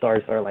poor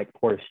starts or like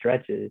poor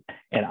stretches.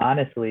 And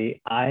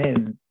honestly, I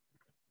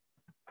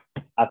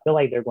feel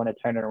like they're going to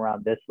turn it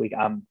around this week.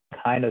 I'm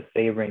kind of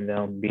favoring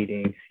them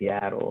beating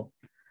Seattle.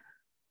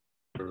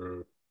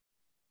 I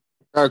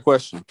got a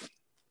question.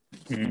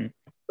 Mm-hmm.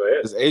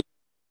 Is Adrian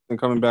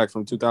coming back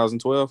from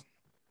 2012?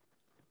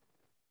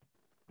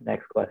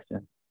 Next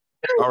question.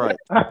 All right.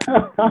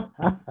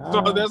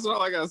 So that's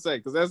all I got to say,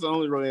 because that's the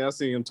only way I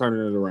see him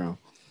turning it around.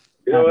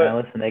 Man,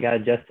 listen, they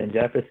got Justin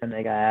Jefferson,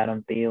 they got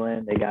Adam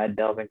Thielen, they got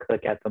Delvin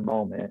Cook at the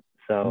moment.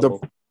 So the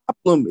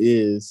problem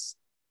is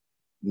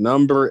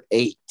number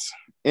 8,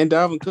 and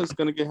Dalvin Cook's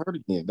gonna get hurt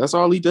again. That's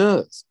all he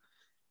does.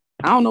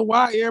 I don't know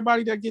why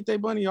everybody that get their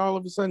money all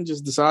of a sudden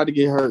just decide to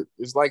get hurt.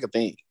 It's like a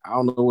thing. I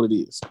don't know what it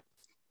is.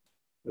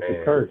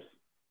 It's a curse.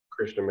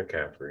 Christian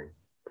McCaffrey.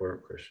 Poor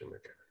Christian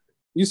McCaffrey.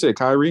 You said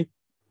Kyrie?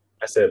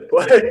 I said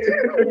what?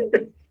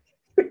 Christian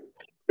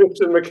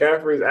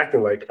McCaffrey's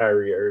acting like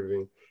Kyrie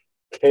Irving.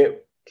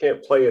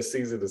 Can't play a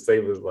season to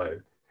save his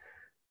life.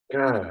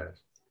 God.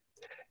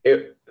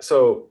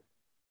 So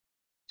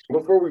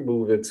before we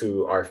move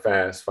into our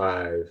Fast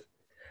Five,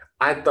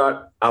 I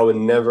thought I would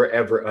never,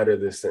 ever utter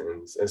this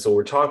sentence. And so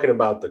we're talking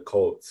about the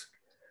Colts.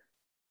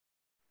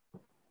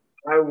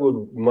 I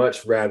would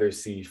much rather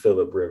see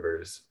Phillip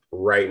Rivers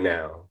right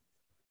now.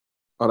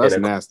 Oh, that's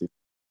nasty.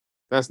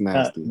 That's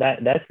nasty.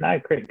 That's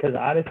not correct, because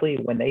honestly,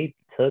 when they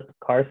took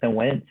Carson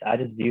Wentz, I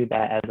just viewed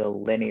that as a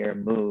linear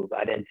move.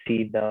 I didn't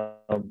see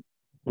them,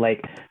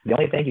 like, the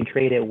only thing you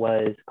traded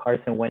was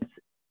Carson Wentz.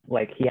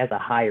 Like, he has a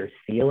higher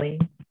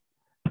ceiling,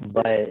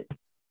 but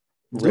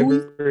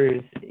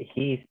Rivers,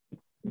 he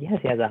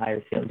has a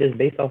higher ceiling just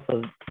based off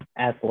of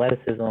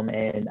athleticism,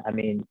 and I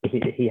mean,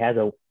 he has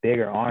a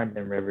bigger arm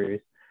than Rivers,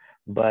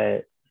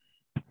 but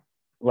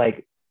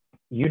like,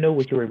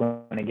 what you were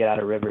going to get out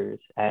of Rivers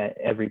at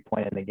every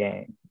point in the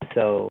game.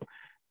 So,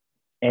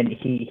 and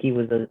he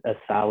was a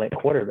solid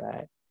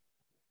quarterback.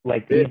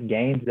 Like, these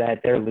games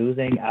that they're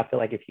losing, I feel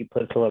like if you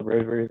put Phillip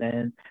Rivers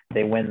in,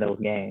 they win those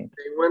games.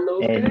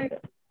 Games.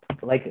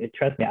 Like,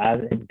 trust me,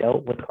 I've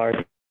dealt with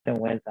Carson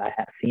Wentz. I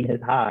have seen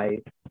his highs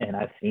and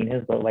I've seen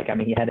his low. Like, I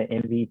mean, he had an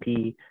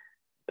MVP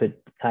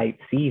type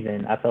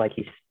season. I feel like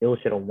he still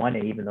should have won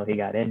it, even though he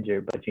got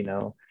injured. But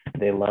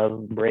they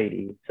love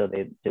Brady, so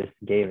they just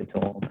gave it to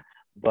him.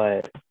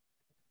 But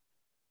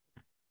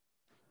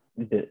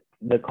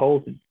the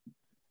Colts,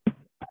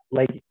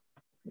 like,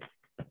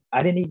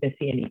 I didn't even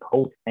see any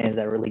Colts fans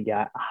that really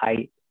got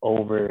hyped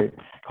over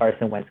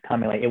Carson Wentz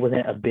coming. Like, it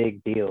wasn't a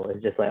big deal.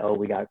 It's just like, oh,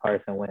 we got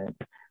Carson Wentz.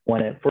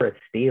 Won it for a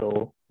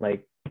steal,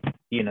 like,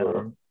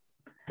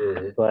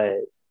 Mm-hmm. But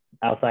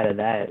outside of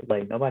that,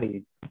 like,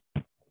 nobody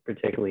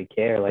particularly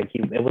care. Like,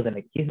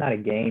 he's not a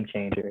game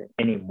changer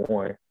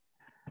anymore.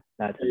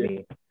 Not to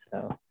me.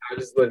 So I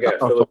just look at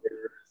Phillip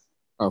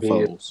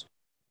Rivers.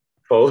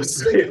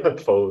 Foles. Yeah,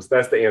 Foles.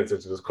 That's the answer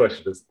to this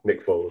question. Is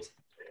Nick Foles.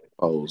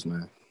 Foles,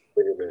 man.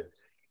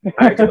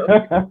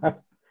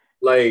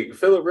 Like,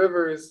 Phillip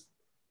Rivers,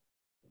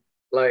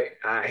 like,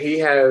 he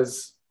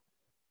has,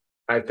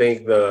 I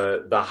think,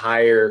 the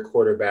higher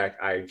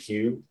quarterback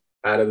IQ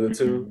out of the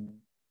two.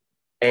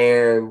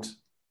 And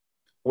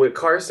with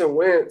Carson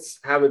Wentz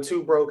having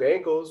 2 broke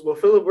ankles, well,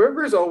 Phillip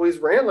Rivers always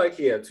ran like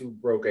he had 2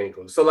 broke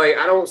ankles. So, like,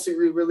 I don't see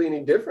really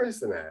any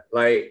difference in that.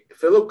 Like,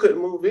 Phillip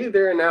couldn't move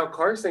either, and now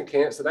Carson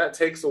can't. So that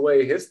takes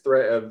away his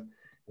threat of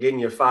getting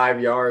you 5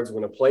 yards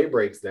when a play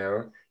breaks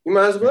down. You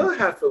might as well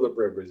have Phillip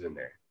Rivers in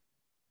there.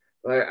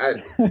 Like, I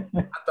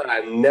thought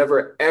I'd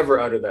never,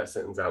 ever utter that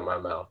sentence out of my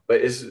mouth.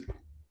 But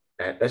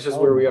that's just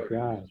where we are.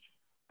 Gosh.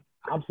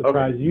 I'm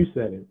surprised you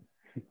said it.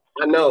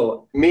 I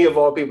know, me of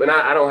all people, and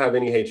I don't have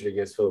any hatred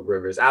against Phillip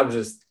Rivers. I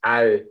just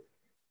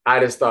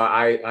thought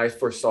I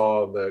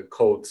foresaw the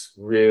Colts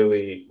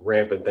really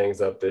ramping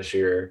things up this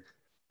year.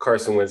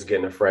 Carson Wentz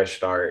getting a fresh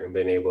start and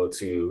being able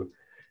to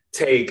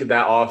take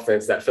that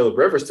offense that Phillip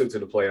Rivers took to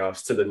the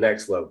playoffs to the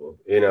next level,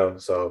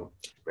 So,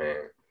 man,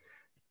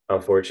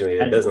 unfortunately,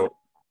 it doesn't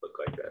look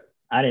like that.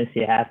 I didn't see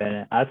it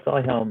happen. I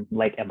saw him,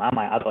 like, in my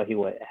mind, I thought he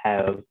would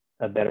have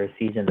a better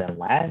season than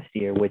last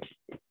year, which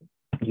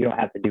you don't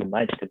have to do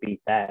much to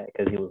beat that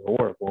because he was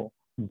horrible.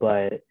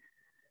 But,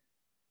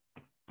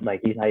 like,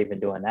 he's not even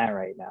doing that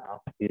right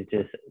now. He's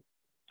just,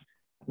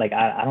 like,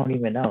 I don't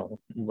even know.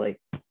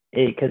 Like,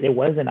 because it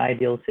was an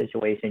ideal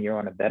situation. You're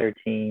on a better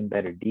team,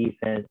 better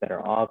defense,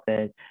 better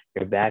offense.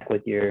 You're back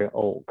with your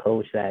old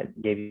coach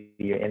that gave you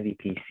your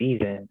MVP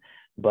season,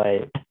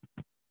 but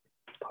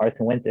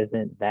Carson Wentz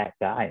isn't that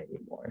guy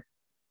anymore.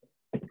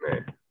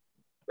 Man,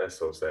 that's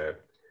so sad.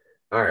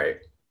 All right.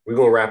 We're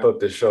going to wrap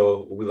up the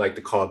show we like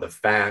to call the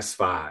Fast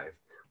Five.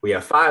 We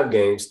have 5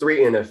 games, 3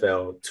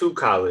 NFL, 2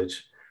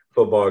 college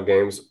football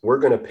games. We're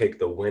going to pick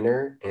the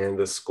winner and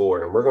the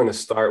score. And we're going to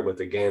start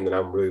with a game that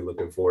I'm really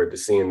looking forward to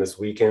seeing this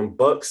weekend.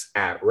 Bucks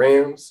at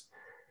Rams.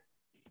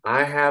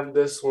 I have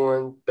this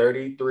one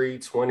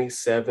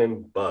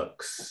 33-27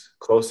 Bucks.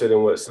 Closer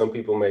than what some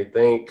people may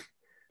think.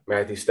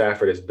 Matthew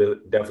Stafford has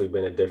definitely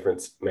been a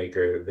difference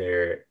maker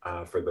there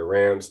for the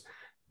Rams.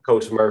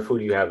 Coach Murph, who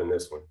do you have in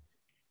this one?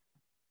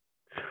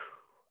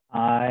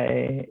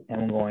 I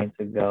am going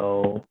to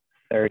go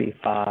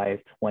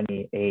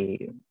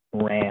 35-28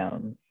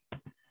 Rams.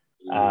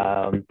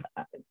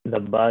 The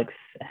Bucks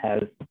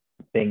have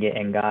been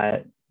getting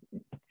got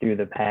through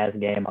the pass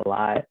game a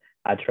lot.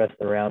 I trust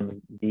the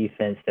Rams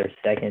defense, their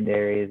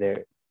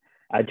secondary.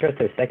 I trust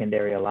their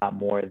secondary a lot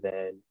more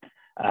than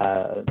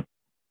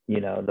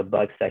the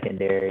Bucks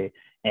secondary.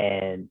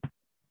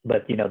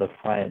 But the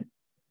front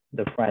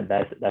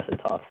that's a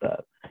toss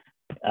up.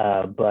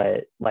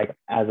 But like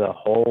as a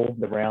whole,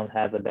 the Rams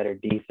has a better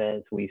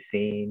defense. We've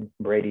seen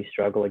Brady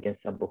struggle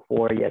against them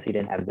before. Yes, he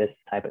didn't have this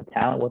type of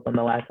talent with them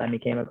the last time he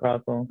came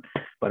across them,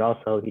 but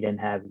also he didn't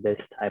have this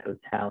type of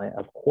talent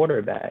of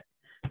quarterback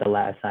the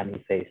last time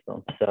he faced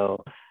them.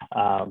 So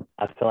I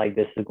feel like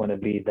this is going to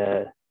be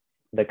the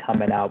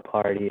coming out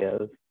party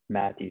of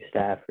Matthew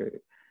Stafford.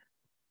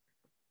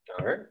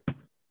 All right.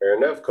 Fair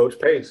enough. Coach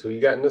Pace, who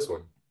you got in this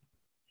one?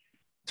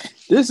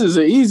 This is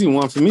an easy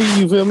one for me.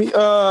 You feel me?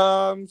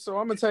 So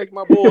I'm gonna take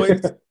my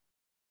boys.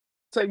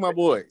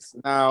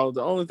 Now,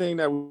 the only thing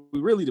that we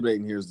really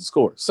debating here is the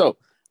score. So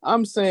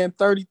I'm saying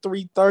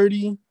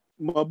 33-30.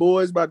 My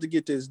boys about to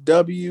get this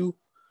W.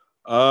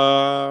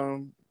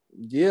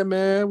 Yeah,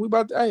 man. We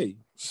about to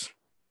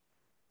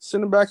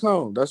send them back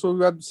home. That's what we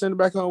got to send them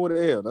back home with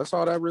an L. That's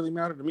all that really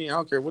mattered to me. I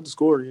don't care what the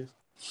score is.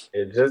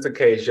 And just in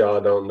case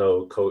y'all don't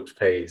know, Coach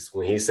Pace,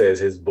 when he says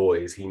his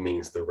boys, he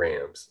means the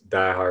Rams,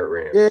 diehard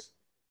Rams.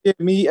 Yeah,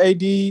 me,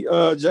 AD,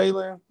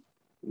 Jalen,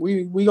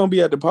 we gonna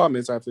be at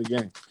departments after the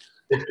game.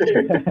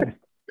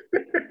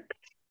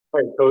 All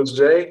right, Coach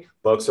J,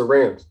 Bucks or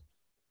Rams?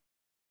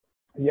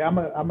 Yeah, I'm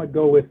gonna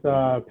go with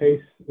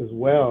Pace as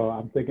well.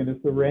 I'm thinking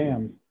it's the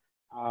Rams.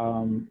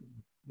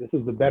 This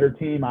is the better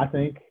team, I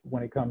think,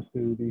 when it comes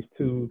to these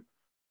two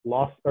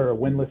lost or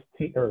winless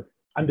or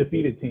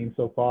undefeated teams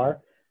so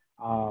far.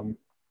 I'm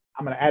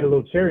gonna add a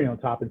little cherry on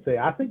top and say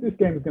I think this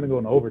game is gonna go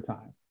in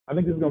overtime. I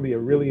think this is gonna be a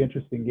really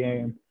interesting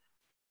game.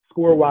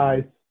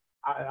 Score-wise,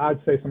 I'd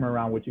say somewhere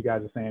around what you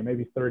guys are saying,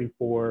 maybe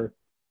 34,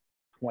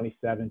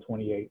 27,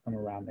 28,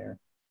 somewhere around there.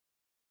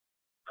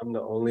 I'm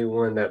the only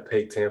one that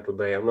picked Tampa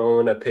Bay. I'm the only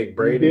one that picked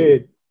Brady. You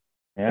did.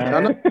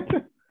 Yeah.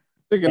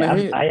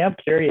 I am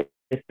curious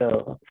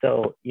though.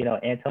 So,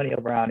 Antonio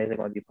Brown isn't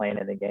going to be playing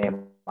in the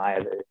game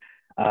either.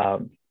 I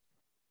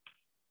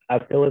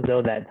feel as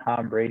though that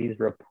Tom Brady's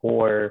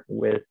rapport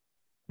with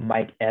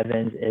Mike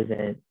Evans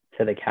isn't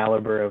to the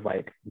caliber of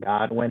like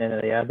Godwin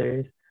and the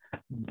others.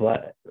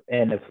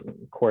 And of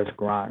course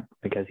Gronk,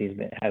 because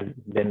has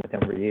been with him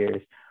for years.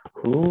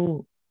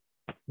 Who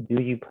do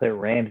you put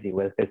Ramsey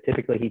with? Because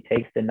typically he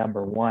takes the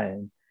number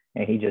one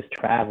and he just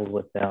travels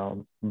with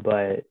them.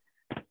 But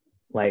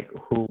like,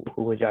 who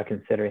would y'all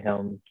consider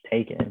him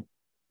taking?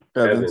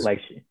 Evans.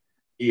 Like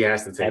he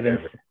has to take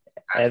Evans.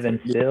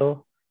 Evans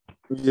still.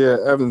 Yeah,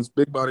 Evans,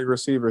 big body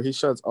receiver. He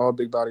shuts all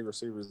big body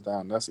receivers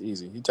down. That's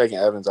easy. He's taking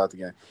Evans out the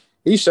game.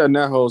 He's shutting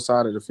that whole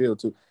side of the field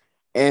too.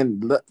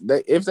 And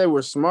if they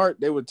were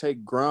smart, they would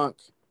take Gronk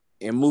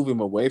and move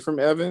him away from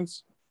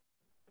Evans,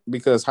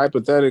 because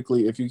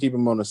hypothetically, if you keep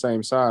him on the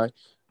same side,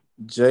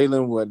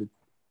 Jalen would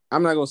 –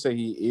 I'm not going to say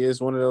he is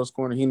one of those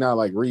corners. He's not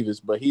like Revis,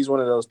 but he's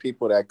one of those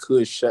people that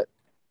could shut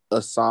a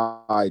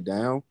side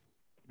down.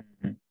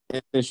 Mm-hmm.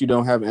 And since you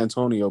don't have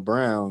Antonio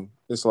Brown,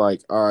 it's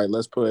like, all right,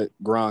 let's put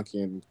Gronk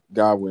and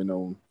Godwin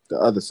on the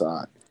other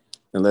side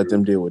and let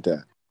them deal with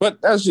that.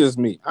 But that's just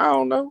me. I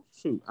don't know.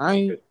 Shoot, I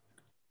ain't –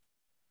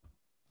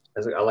 I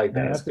like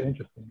that. That's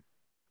interesting.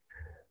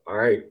 All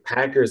right,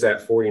 Packers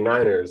at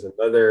 49ers,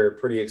 another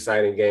pretty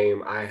exciting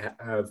game. I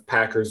have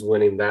Packers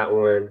winning that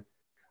one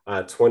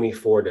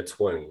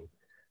 24-20.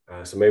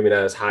 So maybe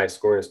not as high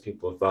scoring as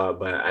people thought,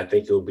 but I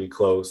think it'll be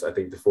close. I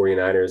think the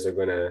 49ers are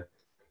going to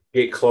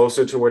get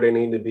closer to where they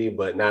need to be,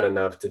 but not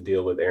enough to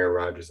deal with Aaron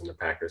Rodgers and the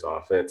Packers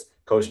offense.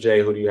 Coach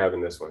Jay, who do you have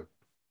in this one?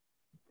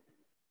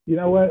 You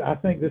know what? I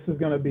think this is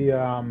going to be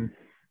a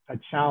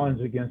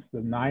challenge against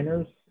the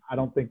Niners. I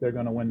don't think they're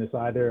going to win this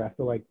either. I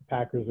feel like the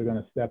Packers are going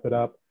to step it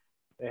up.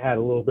 They had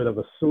a little bit of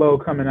a slow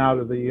coming out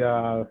of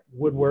the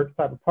woodwork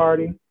type of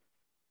party,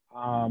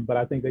 but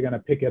I think they're going to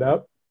pick it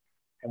up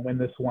and win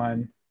this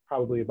one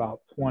probably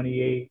about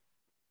 28-17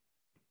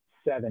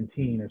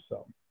 or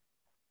so.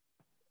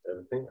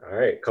 17. All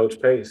right,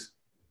 Coach Pace.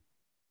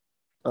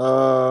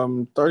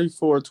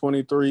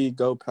 34-23,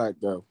 go Pack,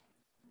 go.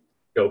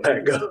 Go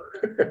Pack, go.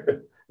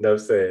 No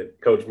said.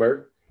 Coach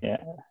Murph. Yeah,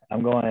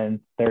 I'm going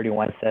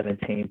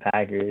 31-17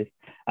 Packers.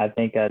 I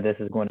think this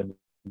is going to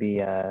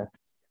be, I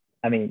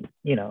mean,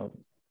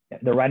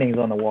 the writing's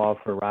on the wall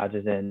for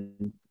Rodgers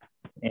in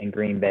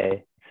Green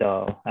Bay.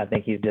 So I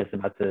think he's just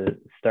about to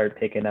start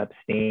picking up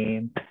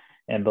steam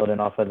and building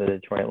off of the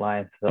Detroit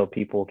Lions so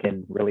people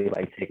can really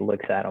like take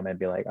looks at him and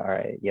be like, all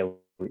right, yeah,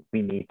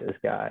 we need this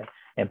guy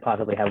and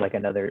possibly have like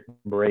another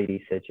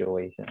Brady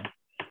situation.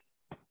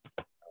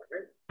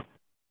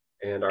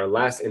 And our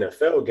last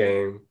NFL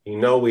game,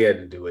 we had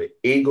to do it.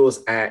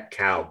 Eagles at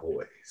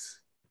Cowboys.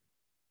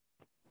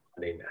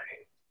 Monday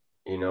night.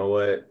 You know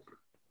what?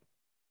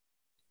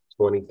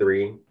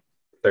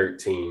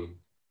 23-13.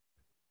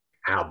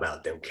 How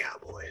about them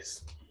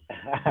Cowboys?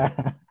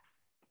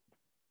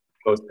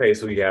 Coach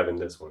Pace, who you have in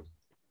this one?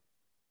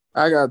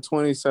 I got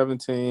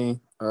 2017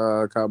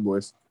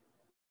 Cowboys.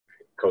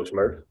 Coach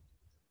Murph?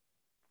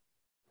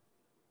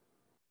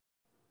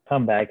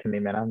 Come back to me,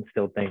 man. I'm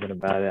still thinking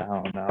about it. I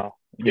don't know.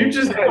 You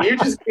just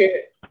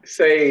can't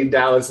say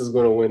Dallas is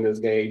going to win this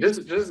game.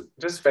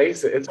 Just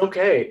face it. It's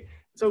okay.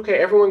 It's okay.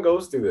 Everyone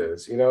goes through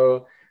this.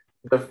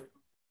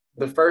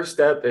 The first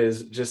step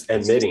is just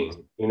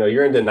admitting.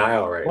 You're in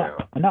denial right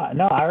now.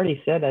 No. I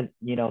already said that.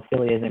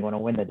 Philly isn't going to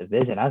win the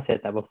division. I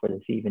said that before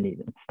the season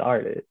even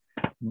started.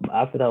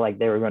 I felt like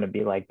they were going to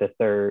be like the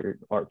third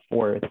or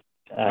fourth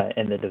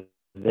in the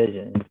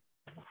division,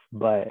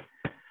 but.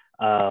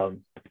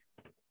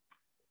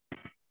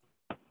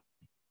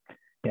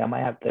 Yeah, I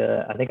might have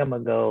to. I think I'm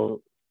gonna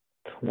go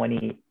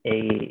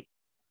 28.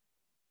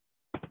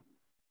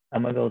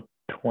 I'm gonna go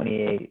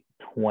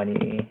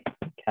 28-20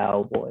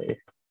 Cowboys.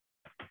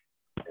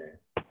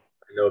 I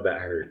know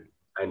that hurt.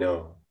 I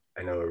know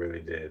it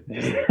really did.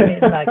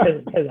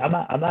 Because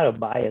I'm not a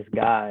biased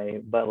guy,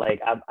 but like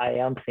I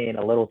am seeing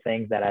a little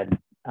things that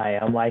I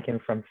am liking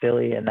from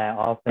Philly in that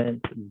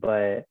offense,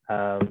 but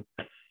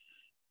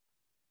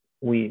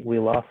we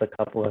lost a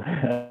couple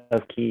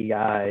of key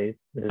guys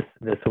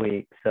this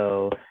week,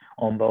 so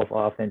on both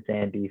offense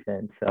and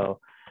defense, so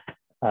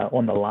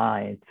on the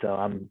line. So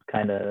I'm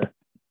kind of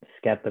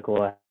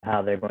skeptical of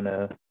how they're going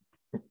to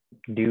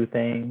do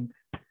things.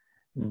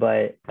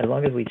 But as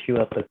long as we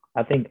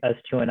I think us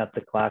chewing up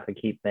the clock will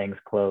keep things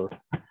close.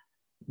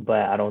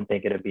 But I don't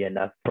think it'll be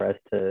enough for us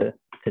to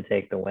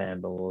take the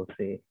win. But we'll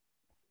see.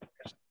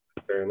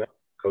 Fair enough,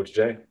 Coach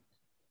Jay.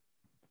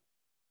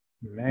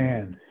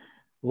 Man.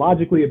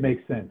 Logically, it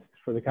makes sense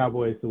for the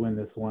Cowboys to win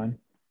this one.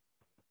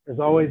 There's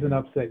always an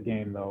upset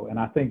game, though, and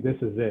I think this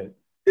is it.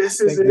 This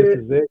is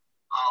it.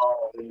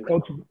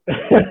 Oh,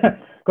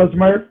 Coach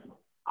Murph,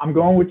 I'm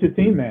going with your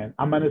team, man.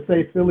 I'm going to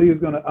say Philly is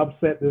going to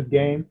upset this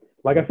game.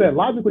 Like I said,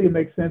 logically, it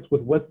makes sense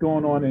with what's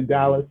going on in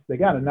Dallas. They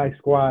got a nice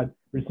squad.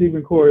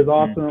 Receiving core is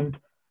awesome.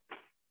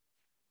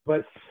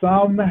 But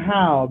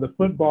somehow the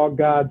football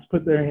gods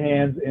put their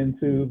hands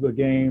into the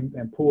game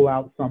and pull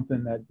out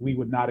something that we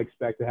would not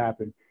expect to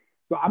happen.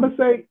 So I'm going to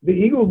say the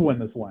Eagles win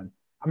this one.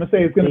 I'm going to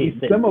say it's going to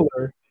be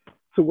similar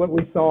to what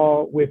we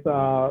saw with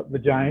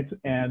the Giants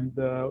and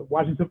the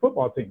Washington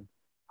football team.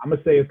 I'm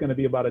going to say it's going to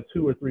be about a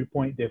 2 or 3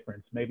 point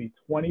difference, maybe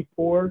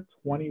 24,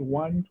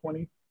 21,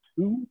 22,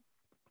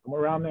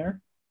 somewhere around there.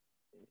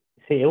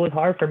 See, it was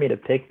hard for me to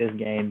pick this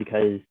game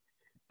because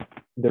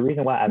the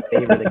reason why I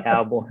favor the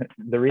Cowboys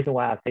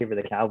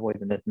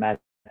in this matchup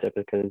is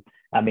because,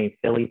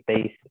 Philly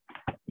faced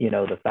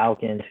the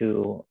Falcons,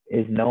 who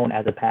is known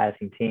as a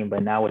passing team,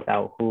 but now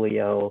without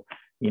Julio,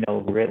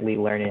 Ridley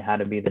learning how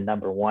to be the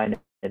number one,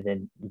 and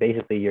then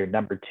basically your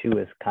number two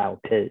is Kyle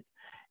Pitts.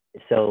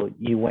 So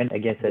you went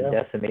against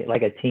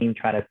like a team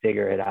trying to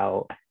figure it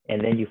out,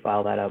 and then you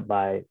follow that up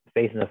by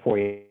facing the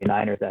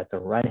 49ers, that's a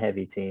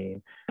run-heavy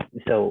team.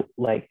 So,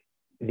 like,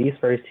 these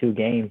first two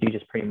games, you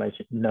just pretty much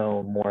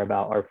know more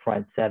about our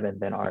front seven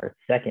than our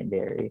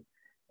secondary.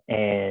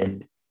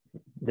 And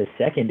the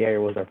secondary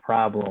was a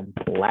problem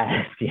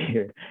last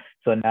year.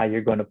 So now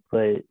you're going to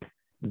put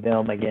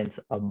them against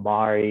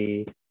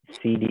Amari,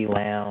 CD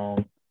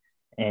Lamb,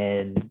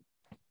 and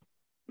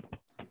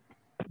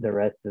the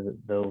rest of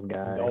those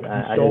guys.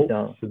 I just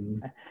don't.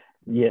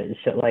 Yeah,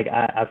 like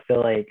I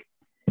feel like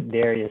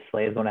Darius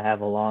Slay is going to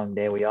have a long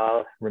day. We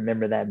all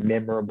remember that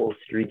memorable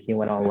streak he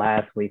went on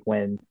last week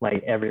when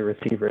like every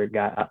receiver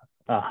got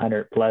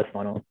 100+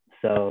 on him.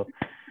 So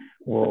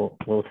we'll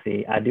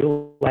see. I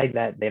do like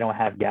that they don't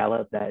have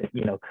Gallup, that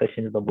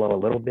cushions the blow a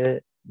little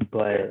bit,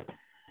 but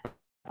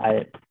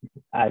I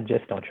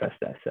just don't trust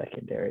that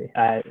secondary.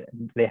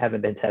 They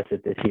haven't been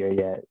tested this year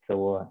yet,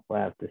 so we'll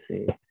have to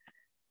see.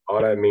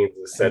 All that means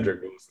is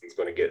Cedric Wilson's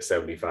going to get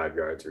 75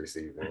 yards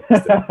receiving.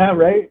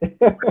 Right?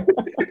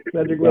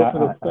 Cedric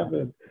Wilson is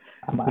 7.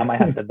 I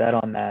might have to bet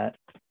on that.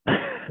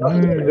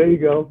 There you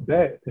go.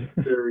 Bet.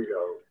 There we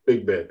go.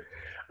 Big bet.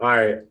 All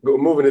right.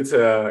 Moving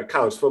into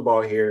college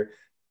football here.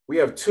 We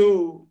have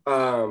two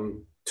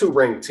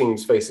ranked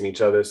teams facing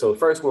each other. So the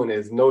first one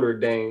is Notre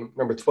Dame,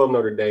 number 12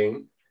 Notre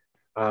Dame,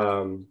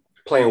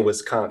 playing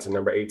Wisconsin,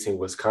 number 18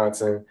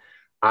 Wisconsin.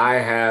 I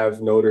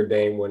have Notre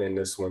Dame winning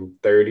this one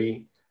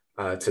 30-27.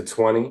 to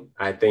 20.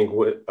 I think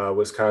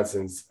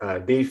Wisconsin's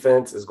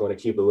defense is going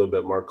to keep it a little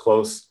bit more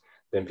close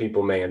than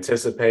people may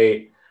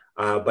anticipate.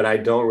 But I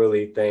don't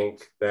really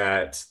think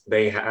that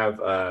they have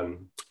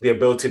the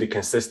ability to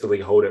consistently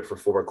hold it for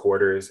 4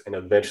 quarters, and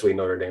eventually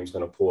Notre Dame's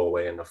going to pull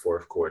away in the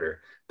fourth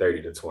quarter,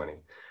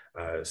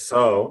 30-20.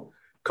 So,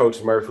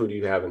 Coach Murph, who do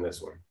you have in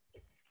this one?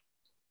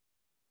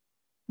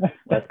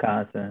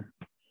 Wisconsin.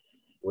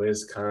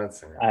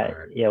 Wisconsin. Right.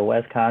 Yeah,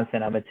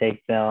 Wisconsin. I'm gonna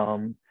take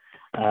them.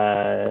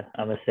 I'm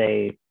gonna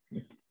say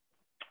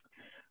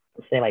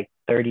like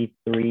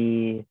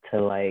 33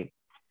 to like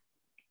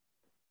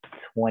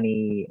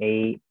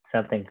 28,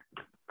 something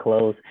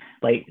close.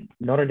 Like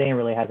Notre Dame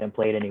really hasn't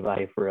played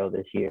anybody for real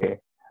this year.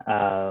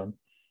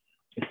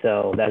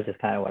 So that's just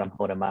kind of what I'm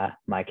holding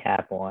my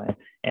cap on.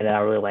 And then I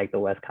really like the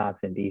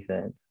Wisconsin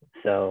defense.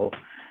 So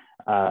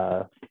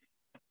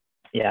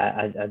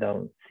yeah, I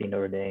don't see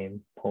Notre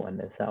Dame pulling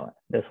this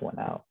one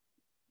out.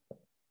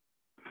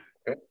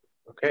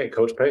 Okay,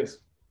 Coach Pace.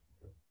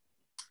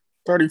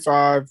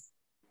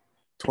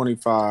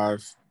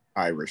 35-25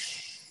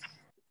 Irish.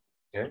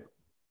 Okay.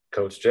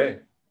 Coach J.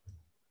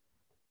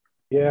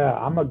 Yeah,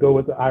 I'm going to go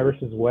with the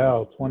Irish as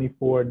well,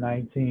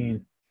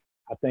 24-19.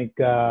 I think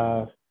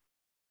your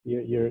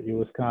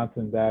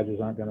Wisconsin Badgers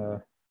aren't going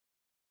to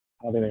 –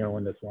 I don't think they're going to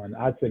win this one.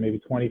 I'd say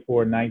maybe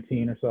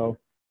 24-19 or so.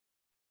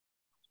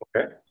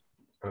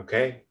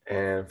 Okay.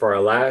 And for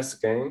our last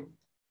game,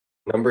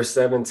 number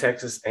 7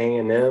 Texas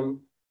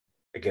A&M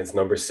against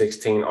number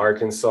 16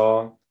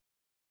 Arkansas.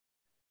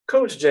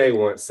 Coach J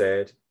once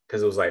said,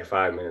 because it was like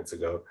 5 minutes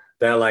ago,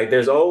 that like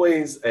there's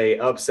always a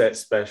upset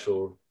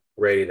special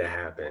ready to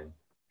happen.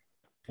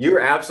 You're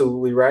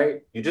absolutely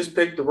right. You just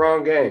picked the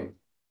wrong game.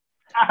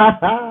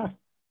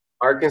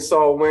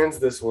 Arkansas wins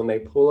this one. They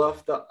pull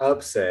off the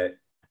upset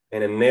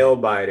and a nail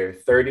biter,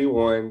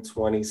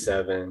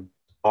 31-27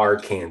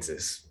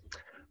 Arkansas.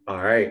 All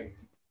right.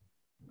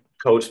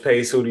 Coach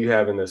Pace, who do you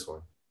have in this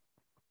one?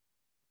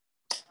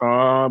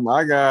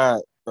 I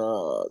got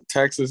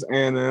Texas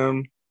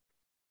A&M.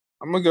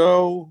 I'm gonna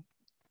go.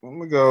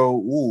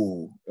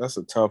 Ooh, that's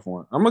a tough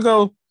one. I'm gonna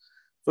go.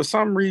 For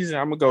some reason,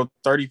 I'm gonna go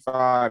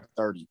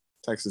 35-30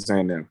 Texas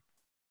A&M.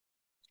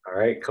 All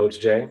right, Coach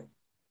J.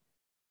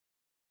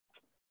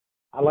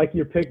 I like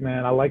your pick,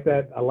 man. I like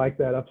that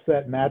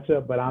upset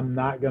matchup, but I'm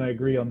not gonna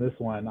agree on this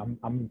one.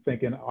 I'm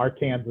thinking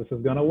Arkansas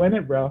is gonna win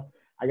it, bro.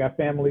 I got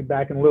family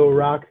back in Little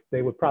Rock.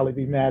 They would probably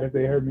be mad if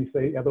they heard me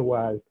say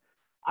otherwise.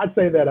 I'd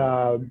say that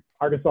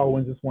Arkansas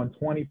wins this one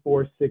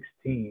 24-16.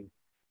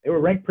 They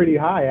were ranked pretty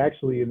high,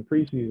 actually, in the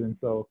preseason.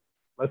 So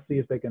let's see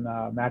if they can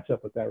match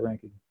up with that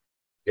ranking.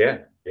 Yeah.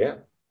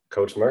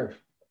 Coach Murph.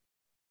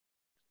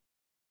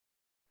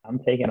 I'm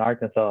taking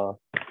Arkansas.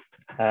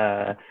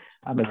 I'm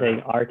going to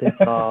take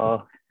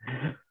Arkansas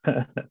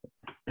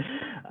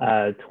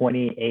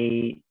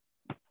 28.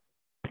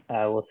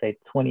 We'll say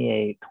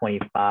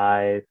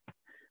 28-25.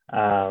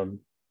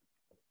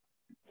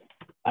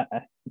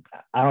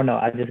 I don't know.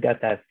 I just got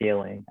that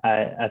feeling.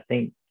 I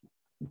think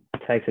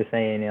Texas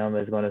A&M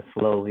is going to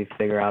slowly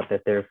figure out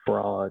that they're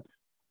frauds,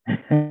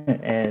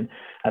 and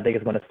I think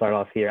it's going to start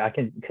off here. I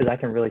can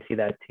really see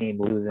that team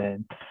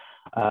losing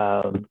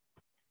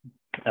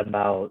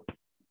about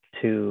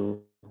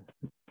 2,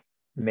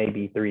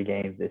 maybe 3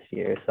 games this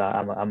year. So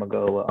I'm gonna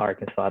go with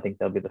Arkansas. I think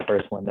they'll be the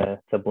first one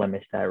to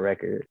blemish that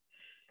record.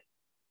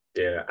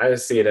 Yeah, I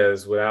just see it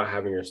as without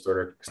having your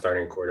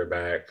starting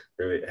quarterback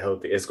really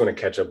healthy, it's going to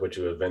catch up with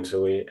you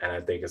eventually, and I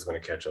think it's going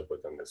to catch up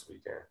with them this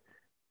weekend.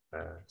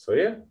 So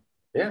yeah.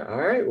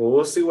 All right. Well,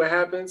 we'll see what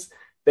happens.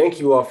 Thank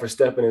you all for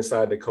stepping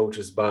inside the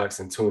coach's box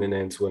and tuning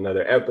in to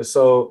another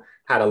episode.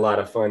 Had a lot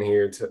of fun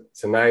here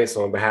tonight.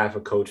 So on behalf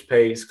of Coach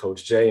Pace,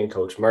 Coach J, and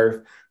Coach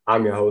Murph,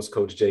 I'm your host,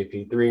 Coach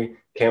JP3.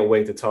 Can't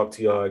wait to talk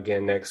to y'all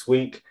again next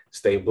week.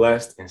 Stay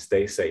blessed and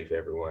stay safe,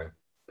 everyone.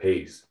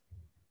 Peace.